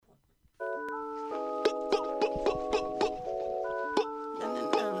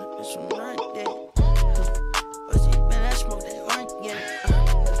some like that. What's it been? I smoke that organic.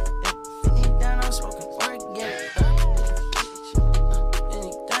 Anything down, I'm smoking organic.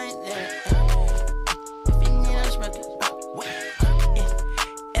 Anything that. If you need, I'm smoking.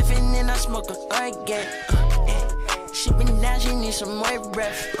 If you need, I'm smoking organic. She been down, she need some more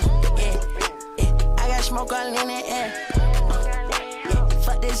breath. I got smoke all in the air.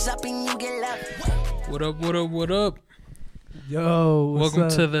 Fuck this up and you get left. What up, what up, what up? Yo, what's Welcome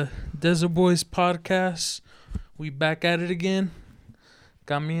up? to the Desert Boys podcast. We back at it again.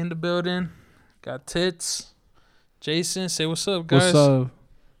 Got me in the building. Got Tits. Jason, say what's up, guys. What's up?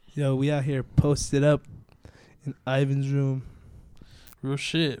 Yo, we out here posted up in Ivan's room. Real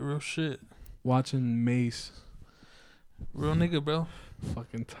shit, real shit. Watching Mace. Real nigga, bro.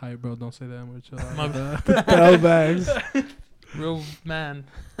 Fucking tight, bro. Don't say that much. My Throwbacks. Real man.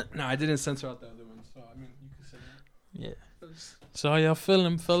 No, I didn't censor out the other one, so I mean, you can say that. Yeah. So how y'all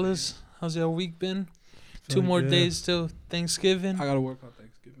feeling, fellas? How's y'all week been? Two Feeling more good. days till Thanksgiving. I gotta work on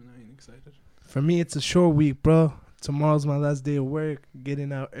Thanksgiving. I ain't excited. For me, it's a short week, bro. Tomorrow's my last day of work.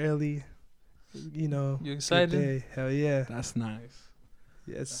 Getting out early. You know. You good excited? day. Hell yeah. That's nice.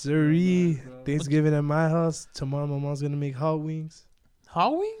 Yes, That's sirree. nice, bro. Thanksgiving at my house. Tomorrow, my mom's gonna make hot wings.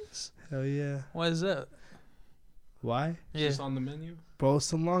 Hot wings? Hell yeah. Why is that? Why? Yeah. Just on the menu. Bro,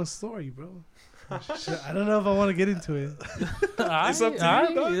 it's a long story, bro. Shit, I don't know if I want to get into it. It's up to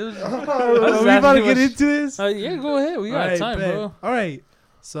you, dog. Are we about to get into this? Yeah, go ahead. We got Alright, time, bet. bro. All right.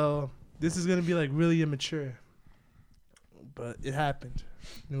 So this is gonna be like really immature, but it happened.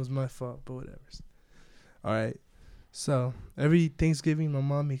 It was my fault, but whatever. All right. So every Thanksgiving, my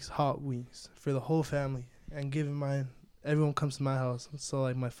mom makes hot wings for the whole family, and given mine, everyone comes to my house. So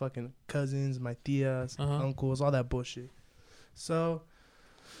like my fucking cousins, my tias, Uh-huh. uncles, all that bullshit. So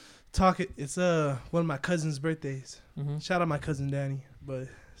it's one of my cousin's birthdays. Mm-hmm. Shout out my cousin Danny, but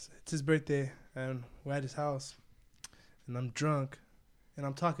it's his birthday and we're at his house, and I'm drunk, and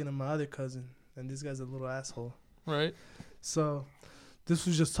I'm talking to my other cousin, and this guy's a little asshole. Right. So this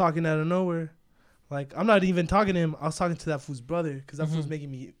was just talking out of nowhere. Like, I'm not even talking to him. I was talking to that fool's brother because that fool was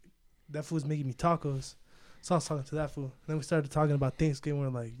making me tacos. So I was talking to that fool. Then we started talking about Thanksgiving. We're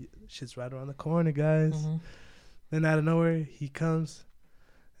like, shit's right around the corner, guys. Mm-hmm. Then out of nowhere, he comes.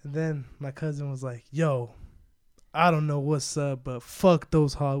 And then my cousin was like, yo, I don't know what's up, but fuck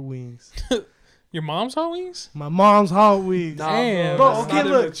those hot wings. Your mom's hot wings? My mom's hot wings. Damn. Bro, that's okay, not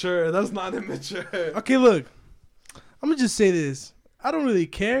look. immature. That's not immature. Okay, look. I'm going to just say this. I don't really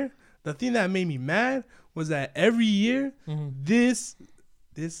care. The thing that made me mad was that every year, Mm-hmm. this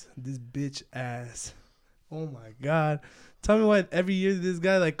bitch ass. Oh, my God. Tell me what, every year this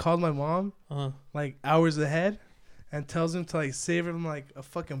guy, like, called my mom, Uh-huh. like, hours ahead and tells him to, like, save him, like, a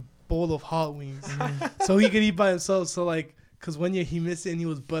fucking bowl of hot wings so he could eat by himself. So, like, because one year he missed it and he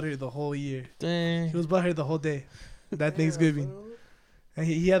was buttered the whole year. Dang. He was buttered the whole day, that Thanksgiving. And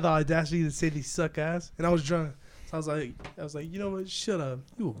he had the audacity to say they suck ass. And I was drunk. So I was like, you know what? Shut up.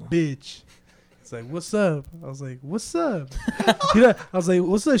 You a bitch. It's like, what's up? I was like, what's up? I was like,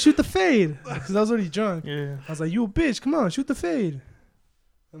 what's up? Shoot the fade. Because I was already drunk. Yeah. I was like, you a bitch. Come on, shoot the fade.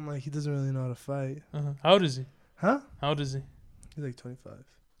 I'm like, he doesn't really know how to fight. Uh-huh. How old is he? Huh? How old is he? He's like 25.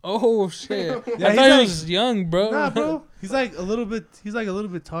 Oh shit! Yeah, I he's thought like- he was young, bro. Nah, bro. He's like a little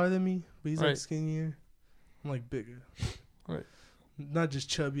bit taller than me, but he's like Right. skinnier. I'm like bigger. Right. Not just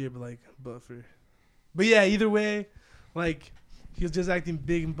chubbier, but like buffer. But yeah, either way, like he was just acting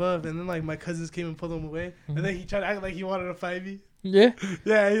big and buff, and then like my cousins came and pulled him away, and then he tried to act like he wanted to fight me. Yeah.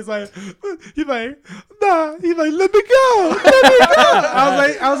 Yeah, he's like, nah. He's like, let me go.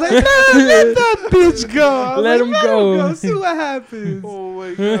 I was like, nah, let that bitch go. I was Let like, him go. See what happens. Oh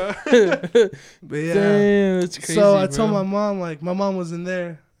my god. But yeah. Damn, that's crazy. So I told bro. my mom, like, my mom was in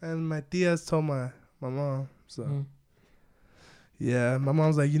there, and my tias told my mom. So, Mm. yeah, my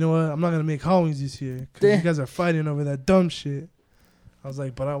mom's like, you know what? I'm not going to make hot wings this year because you Damn. guys are fighting over that dumb shit. I was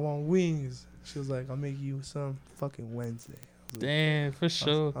like, but I want wings. She was like, I'll make you some fucking Wednesday. I was like, Damn, for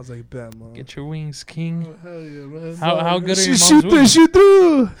sure. I was like, bet, mom. Get your wings, king. Oh, hell yeah, man. How good are your Shoot mom's through, wings? shoot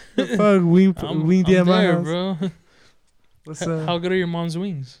through. Fuck, I'm wing day at my there, house. bro. What's up? How good are your mom's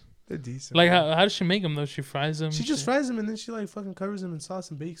wings? They're decent. Like, how does she make them though? She fries them. She just fries them and then she like fucking covers them in sauce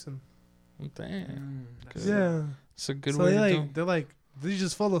and bakes them. Damn, Good. Yeah. it's a good So way they to do. they're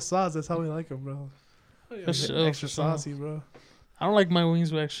just full of sauce. That's how we like them, bro. Oh, yeah, For man. sure. Extra for sure. saucy, bro. I don't like my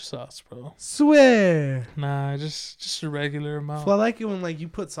wings with extra sauce, bro. Swear. Nah, just a regular amount. Well, I like it when like you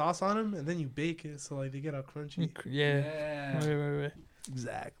put sauce on them and then you bake it, so like they get all crunchy. Yeah. Right.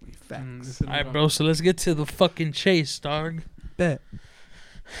 Exactly. Facts. All right, bro. So let's get to the fucking chase, dog. Bet.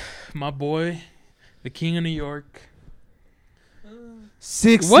 My boy, the king of New York,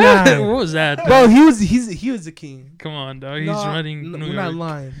 6'9". What? What was that? Bro, he was the king. Come on, dog. He's No, running no, New we're not York.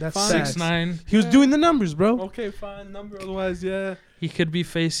 lying. That's Fine. facts. 6'9". He was doing the numbers, bro. Okay, fine. Number otherwise, yeah. He could be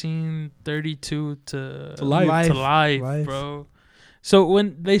facing 32 to life. To life, Life. bro. So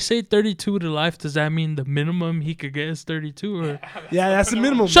when they say 32 to life, does that mean the minimum he could get is 32? Or Yeah, that's the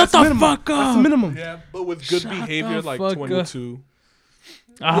minimum. Shut That's the the minimum. fuck up. That's the minimum. Yeah, but with good Shut behavior, the like fuck up. 22.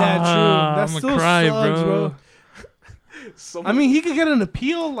 Yeah, true. That I'm still gonna cry, sucks, bro. I mean, he could get an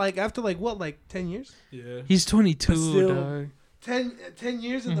appeal like after like what, like 10 years? Yeah. He's 22, But still- dog. 10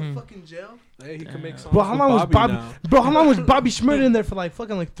 years in Mhm. the fucking jail. Hey, he can make songs Bro, how with long was Bobby? now. Bro, how long was Bobby Schmurda in there for? Like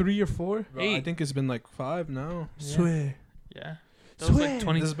fucking like 3 or 4? Bro, I think it's been like 5 now. Yeah. Swear. Yeah. That was Swear. like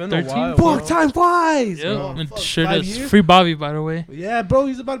 2013. It's been a while. Fuck, bro. time flies. Yep. bro. And Fuck, sure 5 does. years? Free Bobby, by the way. Yeah, bro,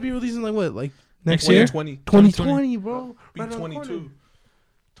 he's about to be releasing like what, like next year? year? 2020. 2020, bro. Be Right around the 22. corner.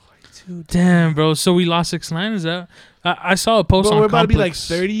 22. Damn, bro. So we lost 6'9". Is that? I saw a post Bro, on we're about to be like Complex.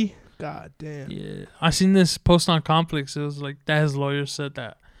 30. God damn. Yeah, I seen this post on Complex. It was like that his lawyer said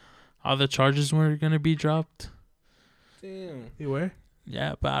that all the charges were gonna be dropped. Damn. You were?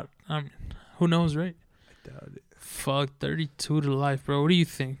 Yeah, but who knows, right? I doubt it. Fuck, 32 to life, bro. What do you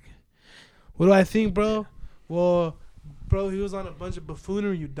think? What do I think, bro? Well, bro, he was on a bunch of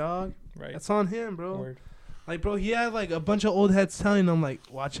buffoonery, you dog. Right. That's on him, bro. Like, bro, he had like a bunch of old heads telling him, like,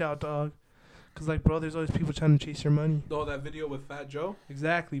 watch out, dog. Cause like, bro, there's always people trying to chase your money. Oh, that video with Fat Joe?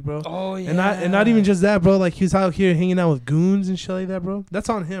 Exactly, bro. Oh yeah. And not even just that, bro. Like, he's out here hanging out with goons and shit like that, bro. That's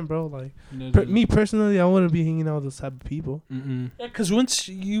on him, bro. Like, me personally, I wouldn't be hanging out with those type of people. Mm-mm. Yeah, cause once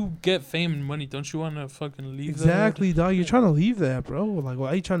you get fame and money, don't you want to fucking leave? Exactly, dog. You're trying to leave that, bro. Like, why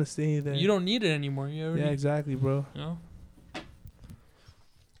are you trying to stay there? You don't need it anymore. You already, Yeah, exactly, bro. you know? I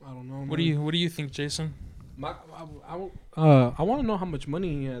don't know. What do you think, Jason? I want to know how much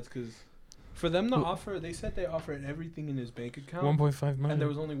money he has, because for them to offer, they said they offered everything in his bank account. 1.5 million. And there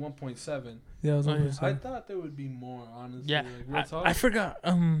was only 1.7. Yeah, I was Oh, on yeah. his I side. thought there would be more, honestly. Yeah, Like, real talk. I forgot.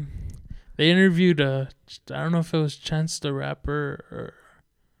 They interviewed I don't know if it was Chance the Rapper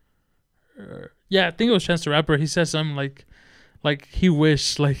or yeah, I think it was Chance the Rapper. He said something like he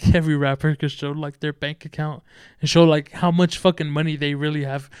wished like every rapper could show like their bank account and show like how much fucking money they really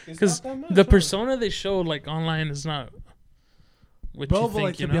have. It's 'Cause not that much, The huh? persona they show like online is not what Bro, you but think.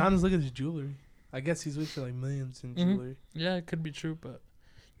 like, You to be know? honest, look at his jewelry. I guess he's worth like millions in Mhm. jewelry. Yeah, it could be true, but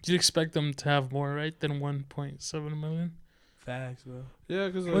you'd expect them to have more, right, than 1.7 million. Facts, bro. Yeah,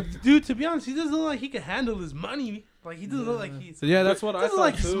 because But dude, to be honest, he doesn't look like he can handle his money. Like, he doesn't look like he's. yeah, that's what I doesn't thought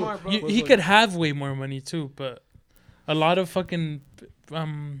like he's too. smart, bro. He could have way more money too, but a lot of fucking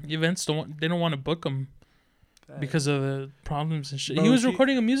events they don't want to book him because of the problems and shit. Bro, he was he-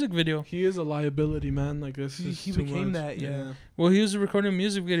 recording a music video. He is a liability, man. Like, this is He too became much. that, yeah. Well, he was recording a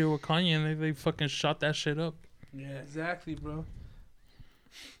music video with Kanye, and they fucking shot that shit up. Yeah, exactly, bro.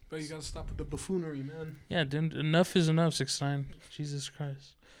 But you gotta stop with the buffoonery, man. Yeah, dude, enough is enough. 6ix9ine, Jesus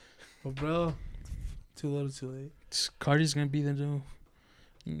Christ. But bro, too little, too late. Cardi's gonna be the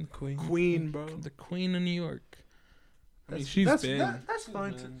new Queen. Queen, bro. the queen of New York. I mean, That's- she's that's, been. that's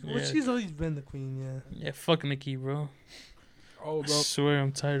fine. been. Well, Yeah. she's always been the queen, yeah. Yeah, fuck Nicki, bro. Oh, I bro. swear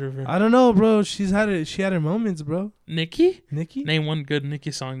I'm tired of her. I don't know, bro. She had her moments, bro. Nicki? Nicki, Name one good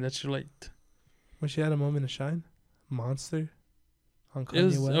Nicki song that you liked. when she had a moment of shine, Monster, on It Kanye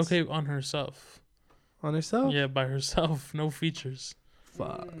was West, okay on herself. on herself. Yeah, by herself, no features.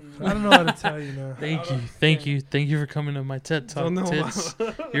 Fuck. Mm. I don't know how to tell you now. Thank you for coming to my TED Talk. Don't know. Tits.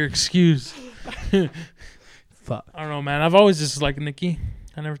 You're excused. Fuck. I don't know, man. I've always just liked Nicki.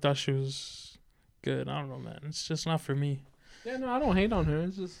 I never thought she was good. I don't know, man. It's just not for me. Yeah, no, I don't hate on her.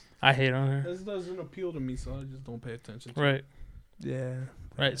 It's just I hate on her. this doesn't appeal to me, so I just don't pay attention. To Right, Yeah.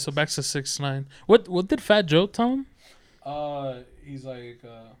 right. So back to 6ix9ine. What did Fat Joe tell him? He's like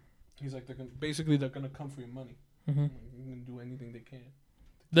basically they're gonna come for your money. Mm-hmm. They're gonna do anything they can.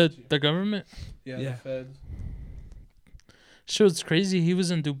 The government. Yeah, Yeah. the feds. Shit was crazy. He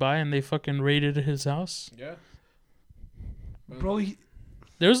was in Dubai and they fucking raided his house. Yeah. Bro,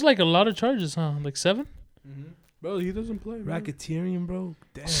 There was like a lot of charges, huh? Like 7. Mm-hmm. Bro, he doesn't play. Bro. racketeering, bro.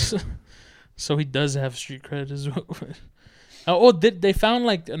 Damn. So he does have street cred as well. Oh, did they found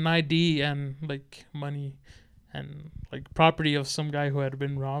like an ID and like money and like property of some guy who had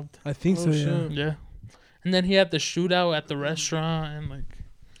been robbed. I think Oh, so, yeah. shit. Yeah. And then he had the shootout at the restaurant and like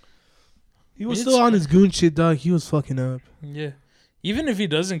He was It's- still on his goon shit, dog. He was fucking up. yeah. Even if he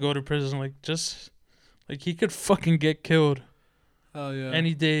doesn't go to prison, like just like he could fucking get killed Oh yeah.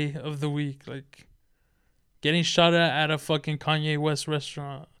 any day of the week. Like getting shot at a fucking Kanye West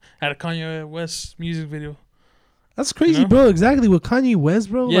restaurant, at a Kanye West music video. That's crazy, You know? bro. Exactly with Kanye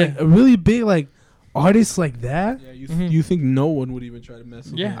West, bro. Yeah. Like a really big, like artists like that. Yeah, Mhm. you think no one would even try to mess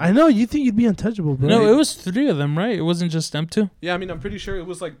with Yeah. him? I know you think you'd be untouchable, bro. No, it was 3 of them, right? It wasn't just them 2. Yeah, I mean, I'm pretty sure it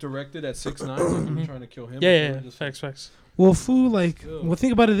was like directed at 6ix9ine. Like, they were Mhm. trying to kill him. Yeah, but yeah, they were yeah. just Facts. Well, fool, like, Ew. well,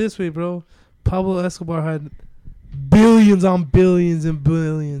 think about it this way, bro. Pablo Escobar had billions on billions and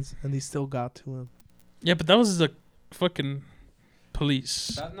billions, and they still got to him. Yeah, but that was the fucking police.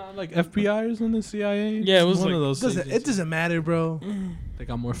 That not like FBI's and the CIA. Yeah, it was one like- of those. It agencies. doesn't matter, bro. They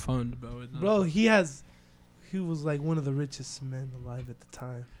got more fun, bro. Bro, he was like one of the richest men alive at the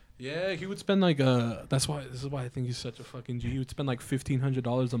time. Yeah, he would spend like This is why I think he's such a fucking G. He would spend like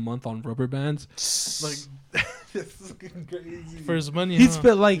 $1,500 a month on rubber bands. Like, that's fucking crazy. For his money, He'd huh?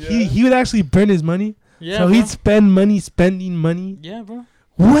 spend like Yeah. he would actually burn his money. Yeah, So bro. he'd spend money spending money. Yeah, bro.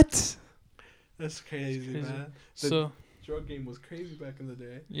 What? That's crazy, Crazy. man. The So, drug game was crazy back in the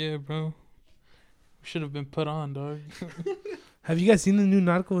day. yeah, bro. Should have been put on, dog. Have you guys seen the new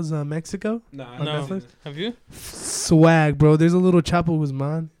Narcos Mexico? Nah, On No. Netflix? Have you? Swag, bro. There's a little Chapo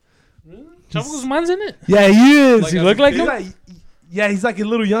Guzman. Really? Chapo Guzman's in it? Yeah, he is. Like he as look a like kid? him? He's like, yeah, he's like a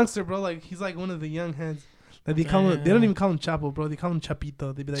little youngster, bro. Like he's like one of the young heads. Like they call him. They don't even call him Chapo, bro. They call him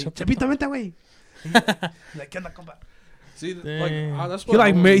Chapito. They be like, Chapito. Chapito, vente, güey. He's like, ¿Qué onda, compa? See, Dang. that's He what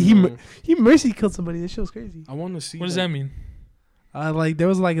like I wanna know. he mercy killed somebody. This shit was crazy. I want to see. What does that mean? Like there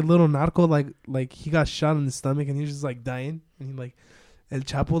was like a little narco, like he got shot in the stomach and he was just like dying, and he like, El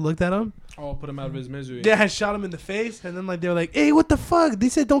Chapo looked at him. Oh, put him out of his misery. Yeah, had shot him in the face, and then like they were like, "Hey, what the fuck?" They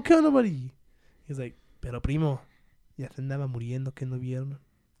said, "Don't kill nobody." He's like, "Pero primo, ya se andaba muriendo que no vieron."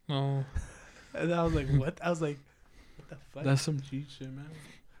 Oh. And I was like, "What?" I was like, "What the fuck?" That's some G shit, man.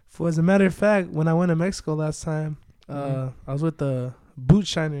 For as a matter of fact, when I went to Mexico last time, Mhm. I was with the boot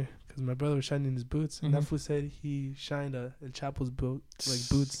shiner because my brother was shining his boots, and that Mhm. fool said he shined El Chapo's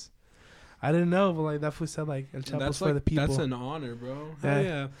boots. I didn't know, but like that fool said like El And Chapo's that's for like, the people. that's an honor, bro. Yeah. Hell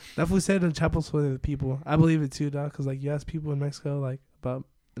yeah. That fool said El Chapo's for the people. I believe it too, dog. Because like you ask people in Mexico like about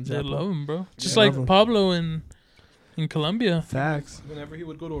El They Chapo. love him, bro. Just Yeah. like Love him. Pablo in Colombia. Facts. Whenever he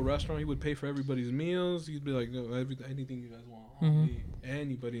would go to a restaurant, he would pay for everybody's meals. He'd be like, no, anything you guys want. I'll Mhm. eat.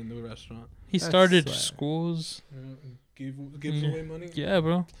 Anybody in the restaurant. He That's started swag. schools. Gives Yeah. away money. Yeah,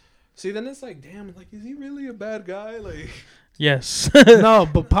 bro. See, then it's like, damn, like, is he really a bad guy? Like, Yes. No,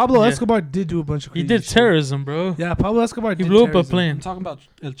 but Pablo Yeah. Escobar did do a bunch of He crazy did shit. terrorism, bro. Yeah, Pablo Escobar He did blew up a terrorism. plane. I'm talking about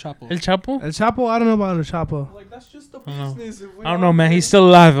El Chapo. El Chapo? El Chapo, I don't know about El Chapo. Like, that's just the I don't know. business. If we I don't know, man. He's still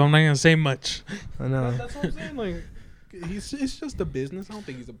alive. I'm not gonna say much. I know. That's what I'm saying. Like, it's just a business. I don't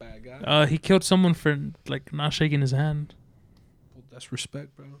think he's a bad guy. He killed someone for like not shaking his hand. Well, that's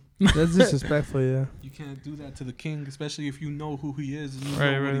respect, bro. That's disrespectful, yeah. You can't do that to the king, especially if you know who he is and you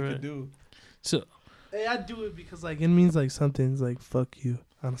Right, know what right, he right. could do. So Hey, I do it because like it means like something's like fuck you.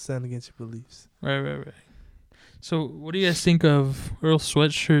 I don't stand against your beliefs. right. So what do you guys think of Earl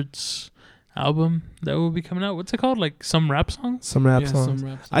Sweatshirt's album that will be coming out? What's it called? Like some rap songs? Some rap Yeah, songs. some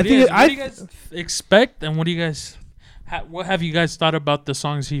rap I What do you think guys, what do you guys expect, and what do you guys? What have you guys thought about the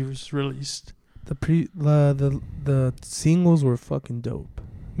songs he's released? the singles were fucking dope.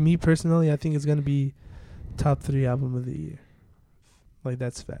 Me personally, I think it's gonna be top 3 album of the year. Like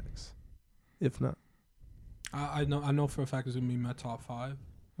that's facts. If not, I know for a fact it's gonna be my top 5.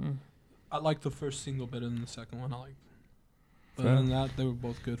 Mm. I like the first single better than the second one. But Fair. other than that, they were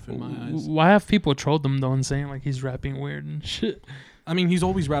both good for my eyes. Why have people trolled him though and saying like he's rapping weird and shit? I mean, he's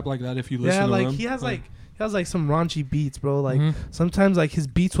always rapped like that. If you listen yeah, to like him, he has but like some raunchy beats, bro. Like Mhm. sometimes like his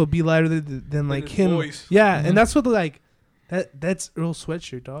beats will be lighter than like his him. voice. Yeah, Mhm. and that's what like that's Earl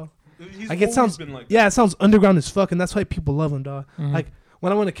Sweatshirt, dog. He's Like, it always sounds- been like Yeah, it sounds underground as fuck, and that's why people love him, dog. Mhm. Like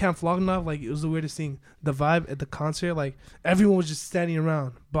when I went to Camp Floggenov, like it was the weirdest thing. The vibe at the concert, like everyone was just standing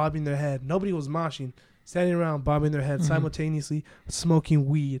around, bobbing their head. Nobody was moshing, standing around, bobbing their head, Mhm. simultaneously smoking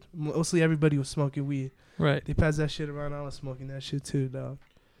weed. Mostly everybody was smoking weed. right. They passed that shit around. I was smoking that shit too, dog.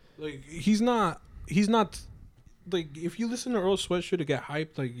 Like he's not like if you listen to Earl Sweatshirt to get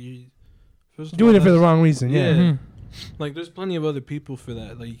hyped, like you first of Doing all, it for the that's- wrong reason. Yeah. Yeah. Mhm. Like there's plenty of other people for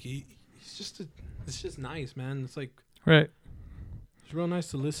that. Like he's just it's just nice, man. It's like Right. it's real nice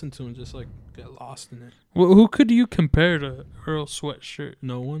to listen to and just like get lost in it. Who could you compare to Earl Sweatshirt?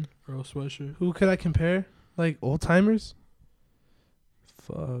 No one, Earl Sweatshirt. Who could I compare? Like old timers?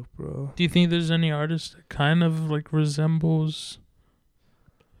 Fuck, bro. Do you think there's any artist that kind of like resembles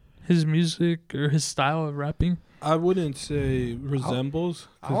his music or his style of rapping? I wouldn't say resembles.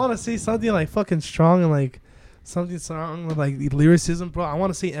 I want to say something like fucking strong and like something strong with like lyricism, bro. I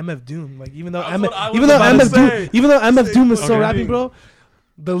want to say MF Doom. Like even though That's what I was even though about to MF Doom, say. even though MF Doom is so Okay. rapping, bro,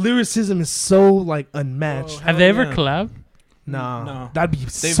 the lyricism is so like unmatched. Bro, Have they ever yeah. collabed? Nah, No. that'd be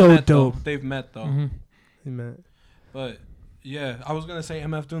They've so met dope. Though. They've met though. Mhm. Man. But Yeah, I was gonna say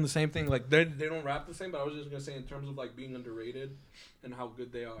MF Doom the same thing. Like they don't rap the same, but I was just gonna say in terms of like being underrated and how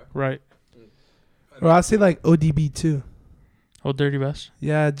good they are. Right. Or I'll say like ODB too. Oh, Dirty Bass.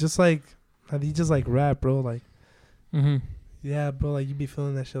 Yeah, just like how he just like rap, bro. Like, Mm-hmm. yeah, bro. Like you be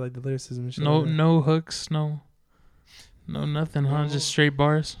feeling that shit, like the lyricism and shit. No, like that. no hooks, no nothing, huh? No. Just straight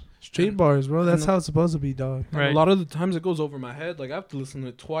bars. Straight bars, bro. That's And- how it's supposed to be, dog. And Right. a lot of the times it goes over my head. Like I have to listen to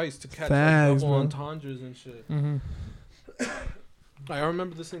it twice to catch Facts, like bro. double entendres and shit. Mm-hmm. Like, I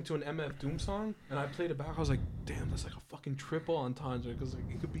remember listening to an MF Doom song and I played it back. I was like, damn, that's like a fucking triple entendre because like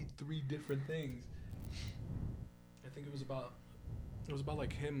it could be 3 different things. I think it was about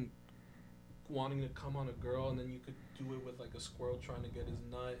like him wanting to come on a girl, and then you could do it with like a squirrel trying to get his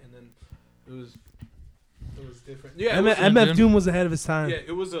nut, and then it was different. Yeah, it was MF Doom was ahead of his time. yeah,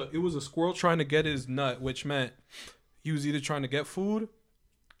 it was a squirrel trying to get his nut, which meant he was either trying to get food,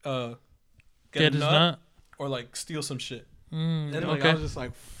 get Get a his nut, nut. or like steal some shit. Mm, And like I okay. was just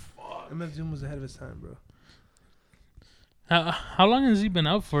like, fuck. MF Doom was ahead of his time, bro. How long has he been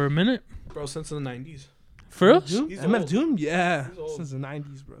out for? A minute? Bro, since the 90s. For real? Doom? He's MF old. Doom? Yeah. He's old. Since the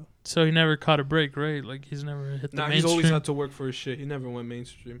 90s, bro. So he never caught a break, right? Like he's never hit the Nah, he's mainstream. always had to work for his shit. He never went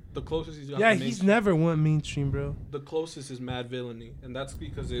mainstream. The closest he's got Yeah, to he's mainstream, never went mainstream, bro. the closest is Mad Villainy, and that's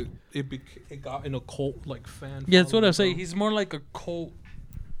because it got in a cult like fan. Yeah, that's what I following, say. bro. He's more like a cult.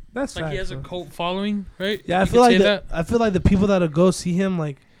 That's Like he facts, has a bro. cult following, right? Yeah, I You feel could like say I feel like the people that'll go see him,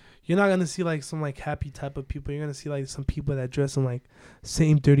 like, you're not gonna see like some like happy type of people. You're gonna see like some people that dress in like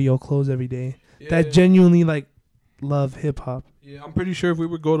same dirty old clothes every day. Yeah, That genuinely like love hip hop. yeah, I'm pretty sure if we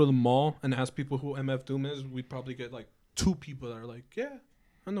would go to the mall and ask people who MF Doom is, we'd probably get like 2 people that are like, yeah,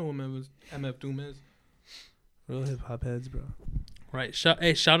 I know who MF Doom is. Real hip hop heads, bro. Right. Shout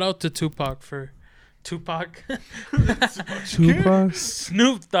out to Tupac for Tupac. Tupac.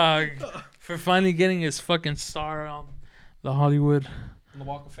 Snoop Dogg for finally getting his fucking star on the Hollywood. On the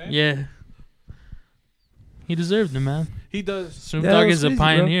Walk of Fame. Yeah. He deserved it, man. He does. Snoop Yeah, Dogg that's is a crazy, bro.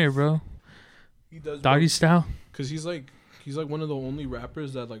 pioneer, bro. He does. Doggy style. Because he's like one of the only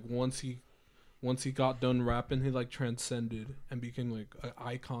rappers that like once he got done rapping, he like transcended and became like an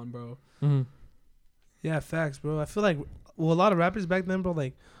icon, bro. Mm. Yeah, facts, bro. I feel like a lot of rappers back then, bro,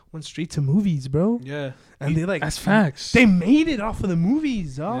 like went straight to movies, bro, Yeah. and they like That's facts. they made it off of the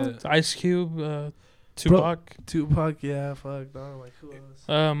movies, dog. Yeah. Ice Cube, Tupac, Tupac, yeah, fuck, dog. Like who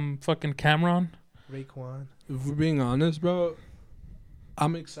else? fucking Cameron. Raekwon. If we're being honest, bro,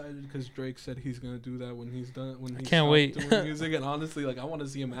 I'm excited because Drake said he's gonna do that when he's done. When he can't stops wait. doing music, and honestly, like I want to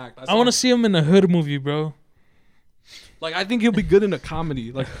see him act. I want to see him in a hood movie, bro. Like I think he'll be good in a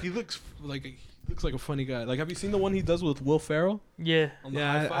comedy. Like he looks like a funny guy. Like have you seen the one he does with Will Ferrell? Yeah. On the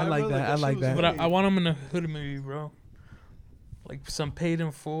Yeah, High I Five, like bro? that. I like shit was that. But funny. I want him in a hood movie, bro. Like some Paid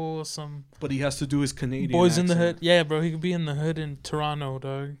in Full, some But he has to do his Canadian. Boys in the Hood. accent. Yeah, bro. He could be in the hood in Toronto,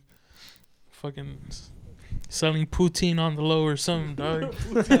 dog. Fucking selling poutine on the low or something, dog.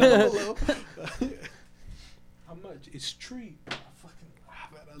 How much? It's treat. Man,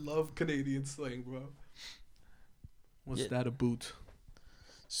 I love Canadian slang, bro. What's Yeah. that a boot?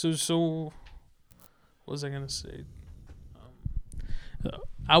 So, what was I gonna say?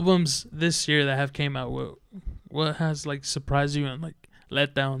 Albums this year that have came out. What has like surprised you and like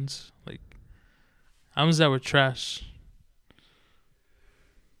letdowns? Like albums that were trash.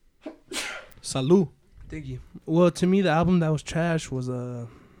 Salud. Thank you. Well, to me, the album that was trash was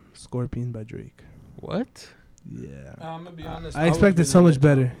Scorpion by Drake. What? Yeah. I'm gonna be honest. I expected so much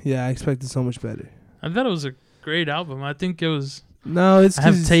better. Yeah, I expected so much better. I thought it was a great album. I think it was. No, it's I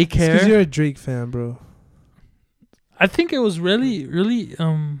have 'cause- Take it's 'cause Care. you're a Drake fan, bro. I think it was really, really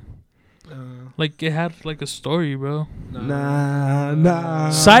like it had like a story, bro. Nah.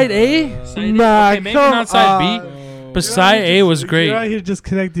 Side A? Side A? Nah, Okay, maybe come not side B, on. but side A was You're great. out here just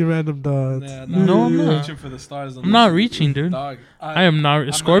connecting random dots. No, I'm not. Reaching for the stars. I'm not reaching, dude. Dog, I am not.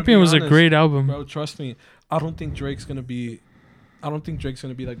 gonna Scorpion be was a honest, great album. Bro, trust me. I don't think Drake's gonna be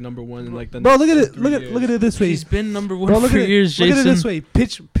like number one in like the. Bro, look at next it. 3 Look at years. look at it this way. He's been number one Bro, look for at it. years, Look at it Jason. this way.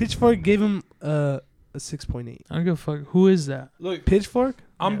 Pitchfork gave him a 6.8. I don't give a fuck. Who is that? Look, Pitchfork?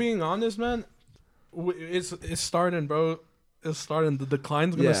 I'm Yeah. being honest, man. It's starting, bro. It's starting. The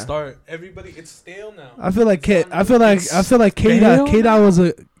decline's gonna Yeah. start. Everybody, it's stale now. I feel like It's I feel like K stale Dot now?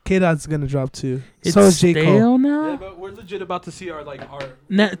 was K Dot's gonna drop too. It's So is J Cole. stale Yeah, now. but we're legit about to see our.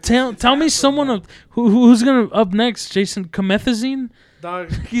 Tell me someone who's gonna up next. Jason Comethazine.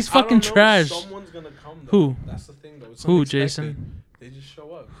 Dog, He's I don't fucking know, trash. Someone's gonna come. Though. Who? That's the thing, though. It's Who, unexpected. Jason? They just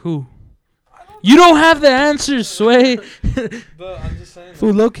show up. Who? You don't have the answers, Sway. I'm just saying.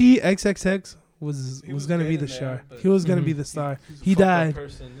 Fool, low key XXX was He was gonna be getting the there, star. but- He was gonna Mhm. be the star. He's a He fucked up died.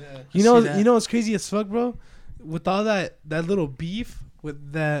 person, yeah. You See know that? you know what's crazy as fuck, bro? with all that little beef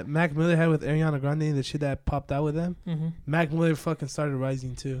with that Mac Miller had with Ariana Grande and the shit that popped out with them, Mac Miller fucking started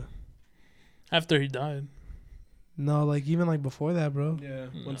rising too. After he died. No, like even like before that, bro. Yeah,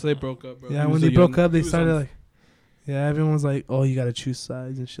 once they broke up, bro. Yeah, He when was they a broke young- up, they he was started on- like, yeah, everyone's like, oh, you gotta choose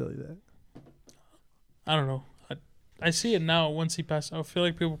sides and shit like that. I don't know. I see it now. Once he passed, I feel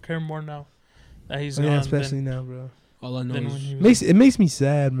like people care more now that he's Oh, gone. yeah, especially now, bro. All I know than when is he was. It makes me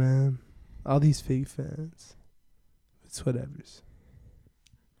sad, man. All these fake fans. It's whatever's.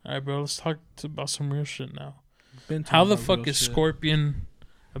 All right, bro. Let's talk about some real shit now. been How talking the about fuck real is shit. Scorpion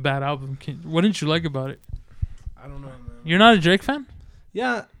a bad album? What didn't you like about it? I don't know, man. You're not a Drake fan?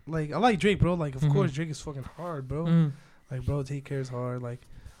 Yeah, like I like Drake, bro. Like of Mhm. course Drake is fucking hard, bro. Mm. Like bro, Take Care is hard. Like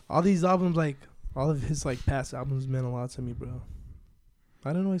all these albums, like all of his like past albums meant a lot to me, bro.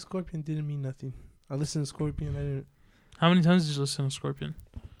 I don't know why Scorpion didn't mean nothing. I listened to Scorpion. I didn't How many times did you listen to Scorpion?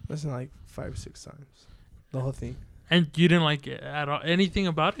 listen like 5 or 6 times. The whole thing. And you didn't like it at all? Anything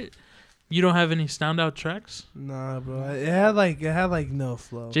about it? You don't have any standout tracks? Nah, bro. It had like no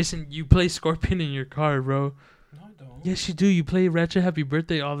flow. Jason, you play Scorpion in your car, bro. No, I don't. Yes, you do. You play Ratchet Happy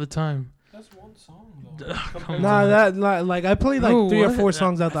Birthday all the time. That's one song though. Come Nah, on. that like I played like Bro, 3 or what? 4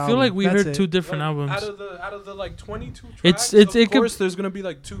 songs out the I album. feel like we That's heard it. 2 different albums. Out of the like 22 tracks, It's- of it could- course there's gonna be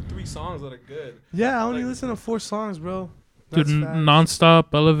like 2-3 songs that are good. Yeah, I only like- listened to 4 songs, bro. Dude, That's facts.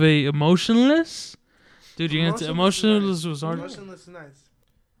 Nonstop, Elevate, Emotionless. Dude, you're gonna Emotionless Emotionless was hard. Emotionless is nice.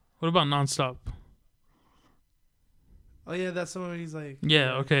 What about Nonstop? Oh yeah, that's the one where he's like.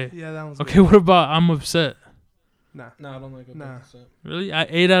 Yeah, okay. Yeah, that one's Okay, good. what about I'm Upset? Nah, No, I don't like it. Nah. Really?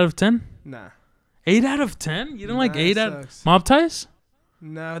 8 out of 10? nah. 8 out of 10? You don't like Nah, 8 it out? sucks. Mob Ties?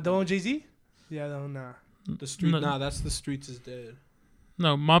 Nah, the one Jay-Z? Yeah, that one, nah. The street. No. Nah, that's the streets is dead.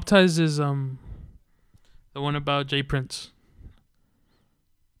 No, Mob Ties is the one about Jay Prince.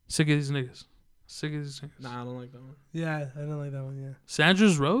 Sick of these niggas. Sick of these niggas. Nah, I don't like that one. Yeah, I don't like that one, yeah.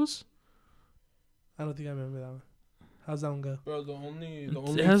 Sandra's Rose? I don't think I remember that one. How's that one go? Bro, the only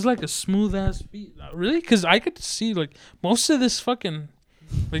It has like a smooth ass beat. Really? Because I could see like most of this fucking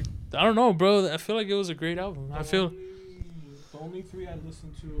like I don't know, bro. I feel like it was a great album. I feel the only 3 I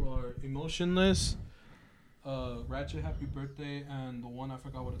listen to are Emotionless, Ratchet Happy Birthday, and the one I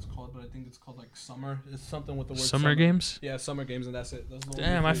forgot what it's called, but I think it's called like Summer. It's something with the word Summer Games. Yeah, Summer Games, and that's it. Those are the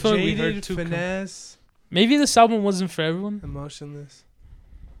Damn, only I 3. feel like we Jaded, heard 2. Finesse, Maybe this album wasn't for everyone. Emotionless.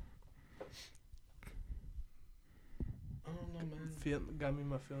 I don't know, man. Got me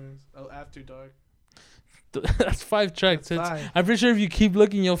my feelings. Oh, After Dark. That's 5 tracks. That's It's- 5. I'm pretty sure if you keep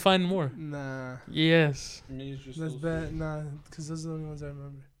looking, you'll find more. Nah. Yes. I mean, it's just That's those bad. 3. Nah, because those are the only ones I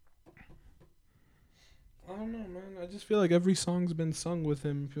remember. I don't know, man. I just feel like every song's been sung with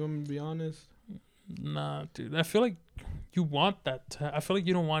him. If you want me to be honest. Nah, dude. I feel like you want that. I feel like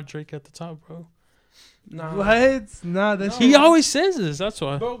you don't want Drake at the top, bro. Nah. What? Nah, that's He always says this. That's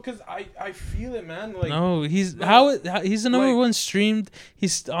why. Bro, because I feel it, man. Like, No, he's bro, he's the number like- 1 streamed.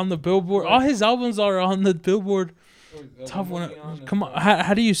 He's on the Billboard. Like- All his albums are on the Billboard I'm top gonna 1. be honest, Come on, bro.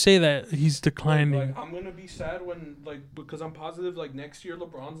 how do you say that he's declining? Like, I'm gonna be sad when because I'm positive like next year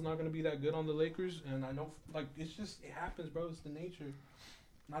LeBron's not gonna be that good on the Lakers, and I know like it's just it happens, bro. It's the nature.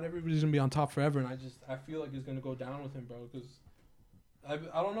 Not everybody's gonna be on top forever, and I feel like it's gonna go down with him, bro. Because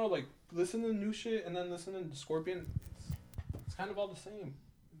I don't know, like listen to the new shit and then listen to Scorpion. It's kind of all the same.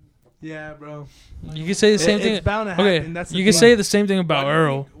 Yeah, bro. You can say the same thing. It's bound to Okay, happen. That's the you can thing. say the same thing about Why do you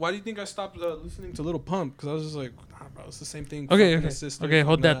Earl. think- Why do you think I stopped listening to Little Pump? Because I was just like, nah, bro, it's the same thing. Okay, Fucking okay, his sister, okay.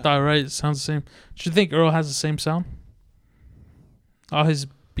 Hold fucking that thought. Right, it sounds the same. Do you think Earl has the same sound? All his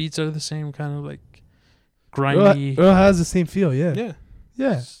beats are the same, kind of like grimy. Earl has the same feel, yeah. Yeah,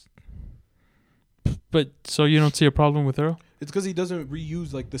 Yeah. But so you don't see a problem with Earl? it's because he doesn't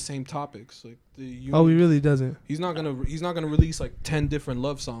reuse like the same topics. Like Oh, he really doesn't. He's not gonna release like 10 different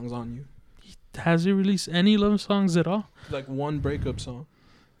love songs on you. Has he released any love songs at all? Like one breakup song.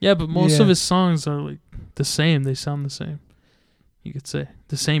 Yeah, but most Yeah. of his songs are like the same. They sound the same. You could say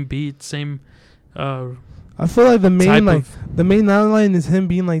the same beat, same. I feel like the Type main of- the main outline is him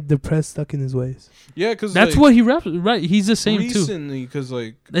being like depressed, stuck in his ways. Yeah, because That's what he raps. Right, he's the same too. recently, because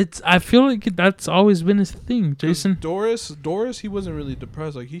like It's. I feel like that's always been his thing, 'cause Jason. Doris, he wasn't really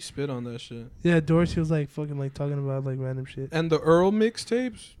depressed. Like he spit on that shit. Yeah, Doris, he was like fucking like talking about like random shit. And the Earl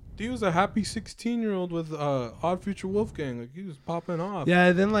mixtapes, he was a happy 16-year-old with Odd Future Wolfgang. Like he was popping off. Yeah,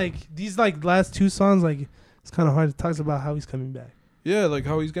 and then like these like last 2 songs, like it's kind of hard to talk about how he's coming back. Yeah, like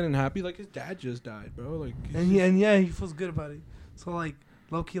how he's getting happy. Like his dad just died, bro. Like he's And he feels good about it. So like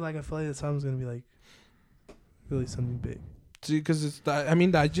low key, like I feel like this album's gonna be like really something big. see, because it's that. I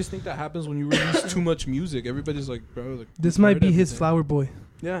mean, I just think that happens when you release too much music. Everybody's like, bro, like This we might heard be his everything. Flower Boy.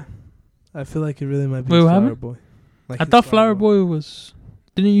 Yeah, I feel like it really might be Wait, what Flower happened? Boy. Like I his thought Flower Boy was.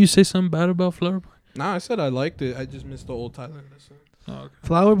 Didn't you say something bad about Flower Boy? Nah, I said I liked it. I just missed the old Tyler. Oh, okay.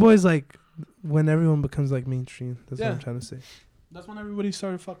 Flower Boy's like when everyone becomes like mainstream. That's what Yeah. I'm trying to say. That's when everybody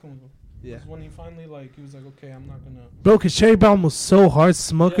started fucking with him. Yeah. That's when he finally he was like, okay, I'm not gonna. Bro, cause Cherry Bomb was so hard.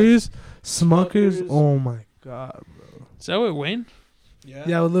 Smuckers. Smuckers. Oh my god, bro. Is that with Wayne?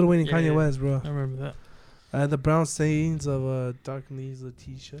 Yeah, with Lil Wayne and Yeah, Kanye yeah. West, bro. I remember The Brown Stains of Dark Leaves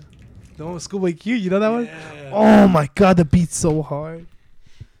Letitia. The one with Schoolboy Q, you know that one? Oh my god, the beat's so hard.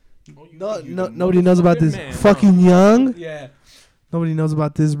 Nobody knows about this. Man, Fucking young. Yeah. Nobody knows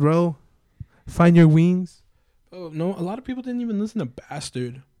about this, bro. Find Your Wings. Oh no, a lot of people didn't even listen to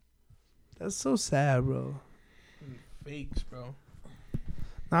Bastard. That's so sad, bro. Fakes, bro.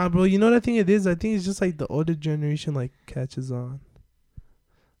 Nah, bro, you know what I think it is? I think it's just like the older generation like catches on.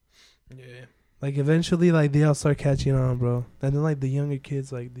 Yeah. Like eventually like they all start catching on, bro. And then like the younger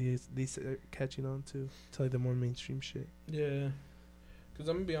kids like they start catching on too to like the more mainstream shit. Yeah. Because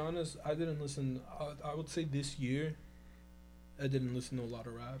I'm going to be honest, I didn't listen. I would say this year, I didn't listen to a lot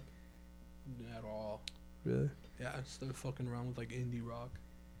of rap at all. Really? Yeah, I started fucking around with like indie rock.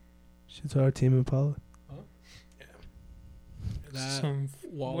 Shit's our Tame Impala. Yeah. that. Some.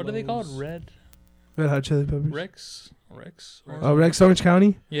 What are they called? Red. Red Hot Chili Peppers. Rex. Oh, Rex Orange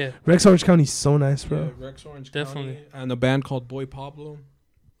County? Yeah. Rex Orange County's so nice, bro. Yeah, Rex Orange Definitely. County. And a band called Boy Pablo.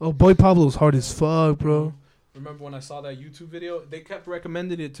 Oh, Boy Pablo's hard as fuck, bro. Remember when I saw that YouTube video? They kept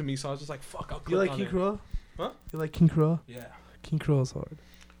recommending it to me, so I was just like, fuck, I'll click You like on King it. Cruel? Huh? You like King Cruel? Yeah. King Cruel's hard.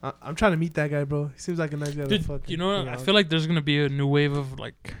 I'm trying to meet that guy, bro. He seems like a nice guy. Dude, to fucking you know what? hang I out feel like there's gonna be a new wave of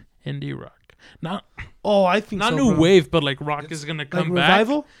like indie rock. Not Oh, I think not so, new bro. wave, but like rock It's is gonna Like come back.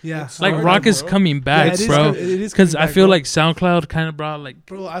 revival? Yeah. It's Like Sorry, rock is bro. coming back, Yeah, it is bro. co- it is Because coming I back, feel bro. like SoundCloud kind of brought like.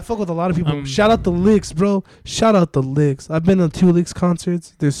 Bro, I fuck with a lot of people. Um, Shout out the Licks, bro. Shout out the Licks. I've been to 2 Licks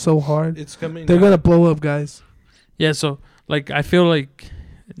concerts. They're so hard. It's coming. They're back. gonna blow up, guys. Yeah, so like I feel like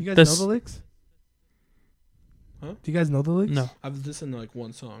You guys This- know the Licks? Huh? Do you guys know the Licks? no. I've listened to like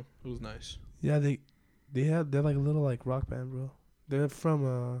one song. It was nice. Yeah, they're like a little like rock band, bro. They're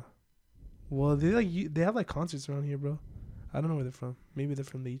from well, they have like concerts around here, bro. I don't know where they're from. Maybe they're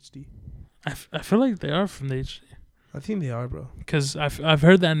from the HD. I feel like they are from the HD I think they are, bro. because I've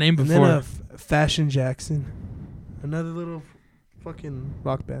heard that name And before. then Fashion Jackson, another little fucking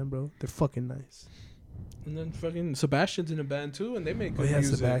rock band, bro. They're fucking nice. And then fucking Sebastian's in a band too, and they make Oh good yeah,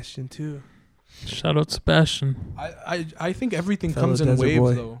 music. Sebastian too. Shout out Sebastian. I think everything Fellow comes in desert waves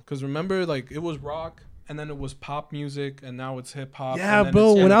boy. though, because remember like it was rock, and then it was pop music, and now it's hip hop. Yeah, and then bro.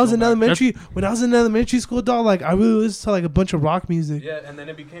 it's When gonna I was go in back- elementary school, dog, like I really listened to like a bunch of rock music. Yeah, and then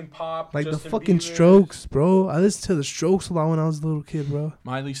it became pop. Like the Justin fucking Bieber, Strokes, bro. I listened to the Strokes a lot when I was a little kid, bro.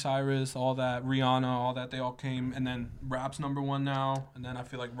 Miley Cyrus, all that, Rihanna, all that. They all came, and then rap's #1 now, and then I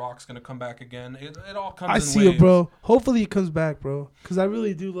feel like rock's gonna come back again. It all comes. I in see waves. it, bro. Hopefully it comes back, bro. Cause I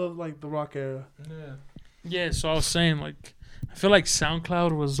really do love like the rock era. Yeah. Yeah, so I was saying like I feel like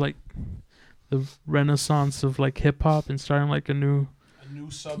SoundCloud was like the renaissance of like hip hop and starting like a new A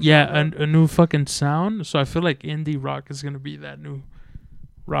new sub. a new fucking sound. So I feel like indie rock is gonna be that new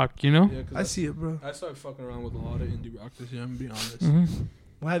rock, you know? Yeah, 'cause I see it, bro. I started fucking around with a lot of indie rock this year. I'm gonna be honest. hmm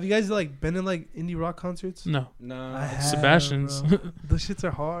Well, have you guys like been in like indie rock concerts? No, Nah, I have, Sebastian's. bro. Those shits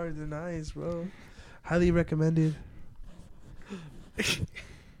are hard. They're nice, bro. Highly recommended.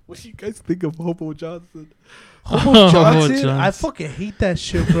 what do you guys think of Hobo Johnson? Hobo Hobo Johnson, I Johnson. fucking hate that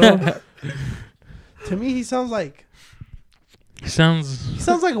shit, bro. To me, he sounds like he sounds. he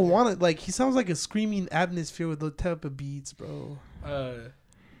sounds like a wanted like he sounds like a screaming atmosphere with those type of beats, bro.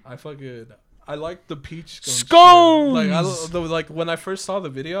 I like the peach scones. Scones! Like when I first saw the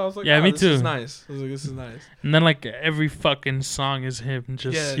video, I was like, Yeah, oh, me this too. is nice. I was like, this is nice. And then like every fucking song is him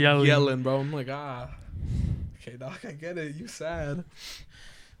just yelling. bro. I'm like, okay, dog, I get it. You sad.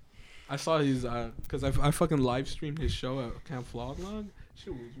 I saw his because I fucking live streamed his show at Camp Flog Log.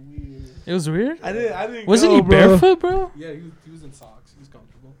 Shit was weird. It was weird. I didn't. Wasn't go, he bro. barefoot, bro? Yeah, he was in socks. He was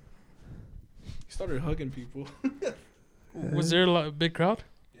comfortable. He started hugging people. Was there a big crowd?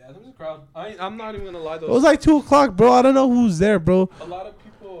 Yeah, there was a crowd. I'm not even gonna lie though. It was like 2:00, bro. I don't know who's there, bro. a lot of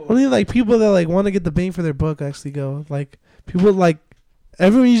people. Only like people that like want to get the bang for their buck actually go. Like people like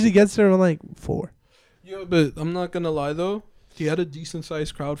everyone usually gets there around like 4. Yeah, but I'm not gonna lie though. He had a decent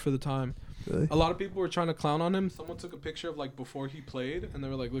sized crowd for the time. Really? A lot of people were trying to clown on him. Someone took a picture of like before he played, and they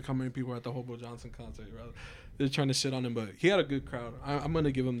were like, "Look how many people were at the Hobo Johnson concert." Bro. They're trying to shit on him, but he had a good crowd. I'm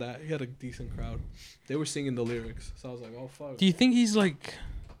gonna give him that. He had a decent crowd. They were singing the lyrics, so I was like, "Oh fuck." Do you think he's like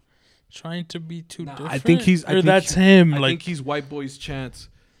trying to be too Nah, different? I think he's- I Or think that's he- him. I Like think he's White Boy's Chance.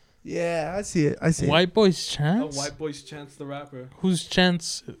 Yeah, I see it. I see it. White Boy's Oh, Chance. White Boy's Chance, the rapper. Whose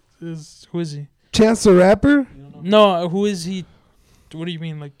Chance who is he? Chance the Rapper? You don't know? No, who is he? What do you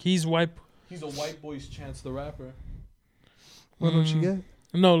mean? Like he's white? He's a white boy's Chance the Rapper. What don't you Mm,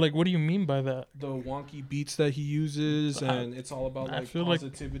 get? No, like what do you mean by that? The wonky beats that he uses, I- and it's all about I like feel like-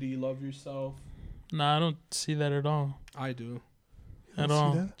 positivity, love yourself. Nah, I don't see that at all. I do. You At don't see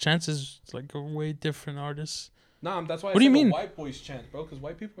all. that? Chance is like a way different artist. Nah, that's why. What do you I said mean? a white boy's Chance, bro, because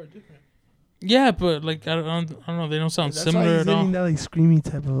white people are different. Yeah, but like I don't know. They don't sound That's similar why he's at all. getting that like screamy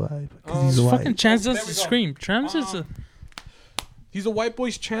type of vibe. Because Oh, he's it's white. Fucking Chance Oh, there doesn't we go. scream. Chance is a He's a white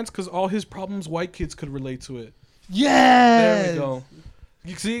boy's Chance because all his problems, white kids could relate to it. Yeah. There we go.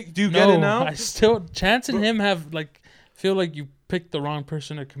 You see? Do you get it now? I still Chance and Bro. him have like feel like you picked the wrong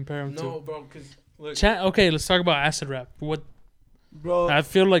person to compare him No, bro, because look, to. Okay, let's talk about acid rap. What Bro. I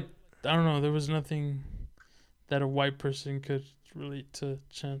feel like I don't know. There was nothing that a white person could relate to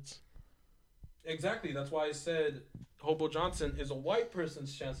Chance. exactly. That's why I said Hobo Johnson is a white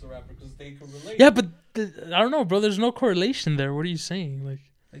person's Chance the Rapper because they can relate. Yeah, but I don't know, bro. There's no correlation there. What are you saying? Like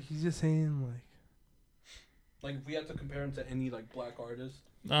he's just saying Like if we had to compare him to any like black artist,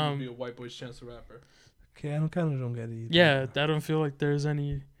 he would be Um, a white boy's Chance the Rapper. okay, I kind of don't get it either. yeah, I don't feel like there's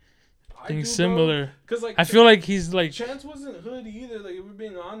anything I do, bro. similar. Cause like I feel like he's like Chance wasn't hood either. Like if we're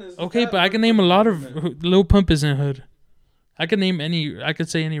being honest. okay, That but I was can name a the lot of movement. Lil Pump isn't hood. I could name any. I could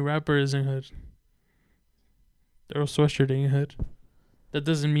say any rapper isn't hood. Earl Sweatshirt ain't hood. That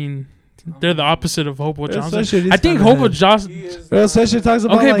doesn't mean they're the opposite of Hobo Earl Johnson. Sweatshirt is I think kinda Hobo hood. Johnson. He is Earl not- Sweatshirt talks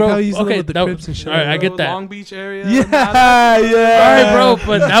about Okay, like bro. how he's Okay, with the that- Crips and shit. all right, I like get that. Long Beach area. Yeah, Nah, yeah. All right, bro,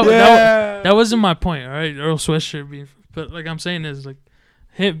 but Yeah. that wasn't my point. All right, Earl Sweatshirt being, but like I'm saying is like,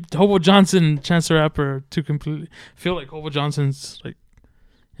 him, Hobo Johnson, and Chance the Rapper are two completely. Feel like Hobo Johnson's like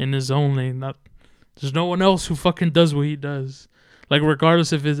in his own lane. Not there's no one else who fucking does what he does. Like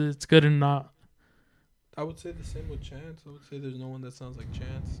regardless if it's good or not. I would say the same with Chance. I would say there's no one that sounds like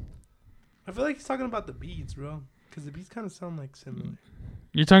Chance. I feel like he's talking about the beats, bro. Because the beats kind of sound like similar.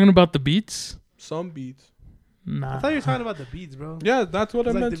 You're talking about the beats? Some beats. Nah. I thought you were talking about the beats, bro. Yeah, that's what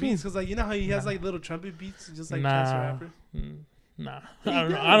I It's like meant the too. beats, because like you know how he has Nah. like little trumpet beats, just like Nah. Chance the Rapper. Nah. He I don't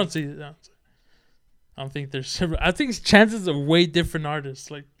know. does. I don't see it. I don't think there's. I think Chance is a way different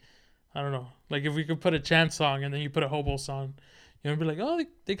artist. Like, I don't know. Like if we could put a Chance song and then you put a Hobo song, you'd be like, oh,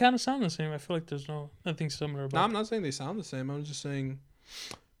 they kind of sound the same. I feel like there's nothing similar No, about. I'm not saying they sound the same. I'm just saying,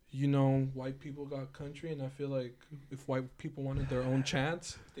 you know, white people got country, and I feel like if white people wanted their own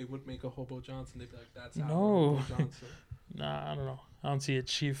Chance, they would make a Hobo Johnson. They'd be like, that's how No. Hobo Johnson. Nah, I don't know. I don't see it,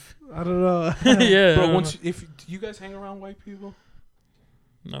 Chief. I don't know. Yeah. I Bro, don't once know. if do you guys hang around white people,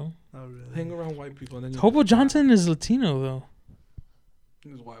 No. Not really. hang around white people, and then Hobo Johnson is Latino though.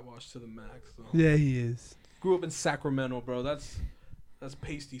 He was whitewashed to the max. So. Yeah, he is. Grew up in Sacramento, bro. That's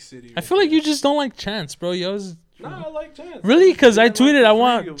Pasty City. I feel like you just don't like Chance, bro. You always Nah, I like Chance. really because I like the tweeted I three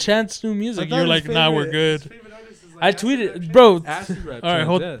want of- Chance new I music. thought You're his like, nah, we're favorite- good. his favorite artist is, like, I Acid tweeted, Rap bro. Acid rap. All right, Chance,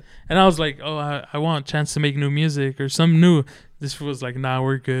 hold- yeah. And I was like, oh, I want Chance to make new music or some new. This was like, nah,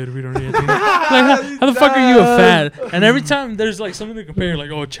 we're good. We don't need anything. Like, how the fuck are you a fan? And every time there's like something to compare,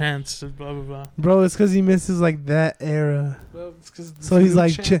 like, oh, Chance, blah, blah, blah. Bro, it's because he misses like that era. Well, it's 'cause So the he's new